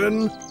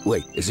 heaven.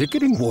 Wait, is it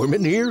getting warm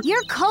in here?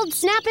 Your cold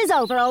snap is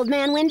over, Old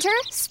Man Winter.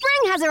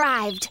 Spring has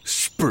arrived.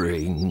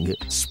 Spring.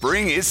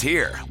 Spring is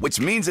here, which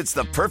means it's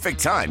the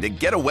perfect time to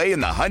get away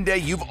in the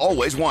Hyundai you've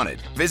always wanted.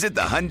 Visit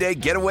the Hyundai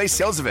Getaway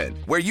Sales Event,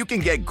 where you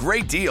can get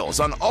great deals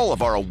on all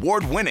of our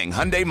award-winning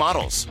Hyundai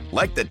models,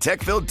 like the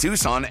tech-filled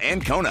Tucson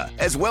and Kona,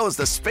 as well as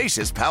the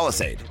spacious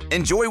Palisade.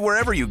 Enjoy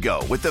wherever you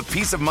go with the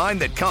peace of mind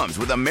that comes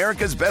with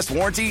America's best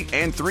warranty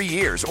and 3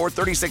 years or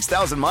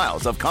 36,000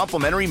 miles of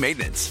complimentary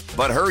maintenance.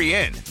 But hurry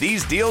in,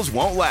 these deals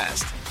won't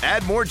last.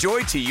 Add more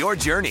joy to your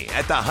journey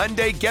at the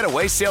Hyundai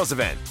Getaway Sales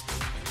Event.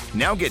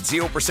 Now get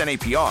 0%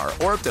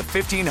 APR or up to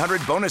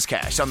 $1,500 bonus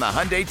cash on the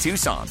Hyundai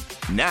Tucson.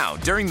 Now,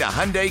 during the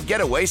Hyundai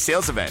Getaway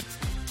Sales Event.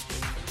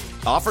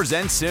 Offers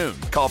end soon.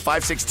 Call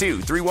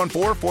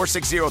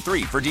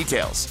 562-314-4603 for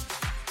details.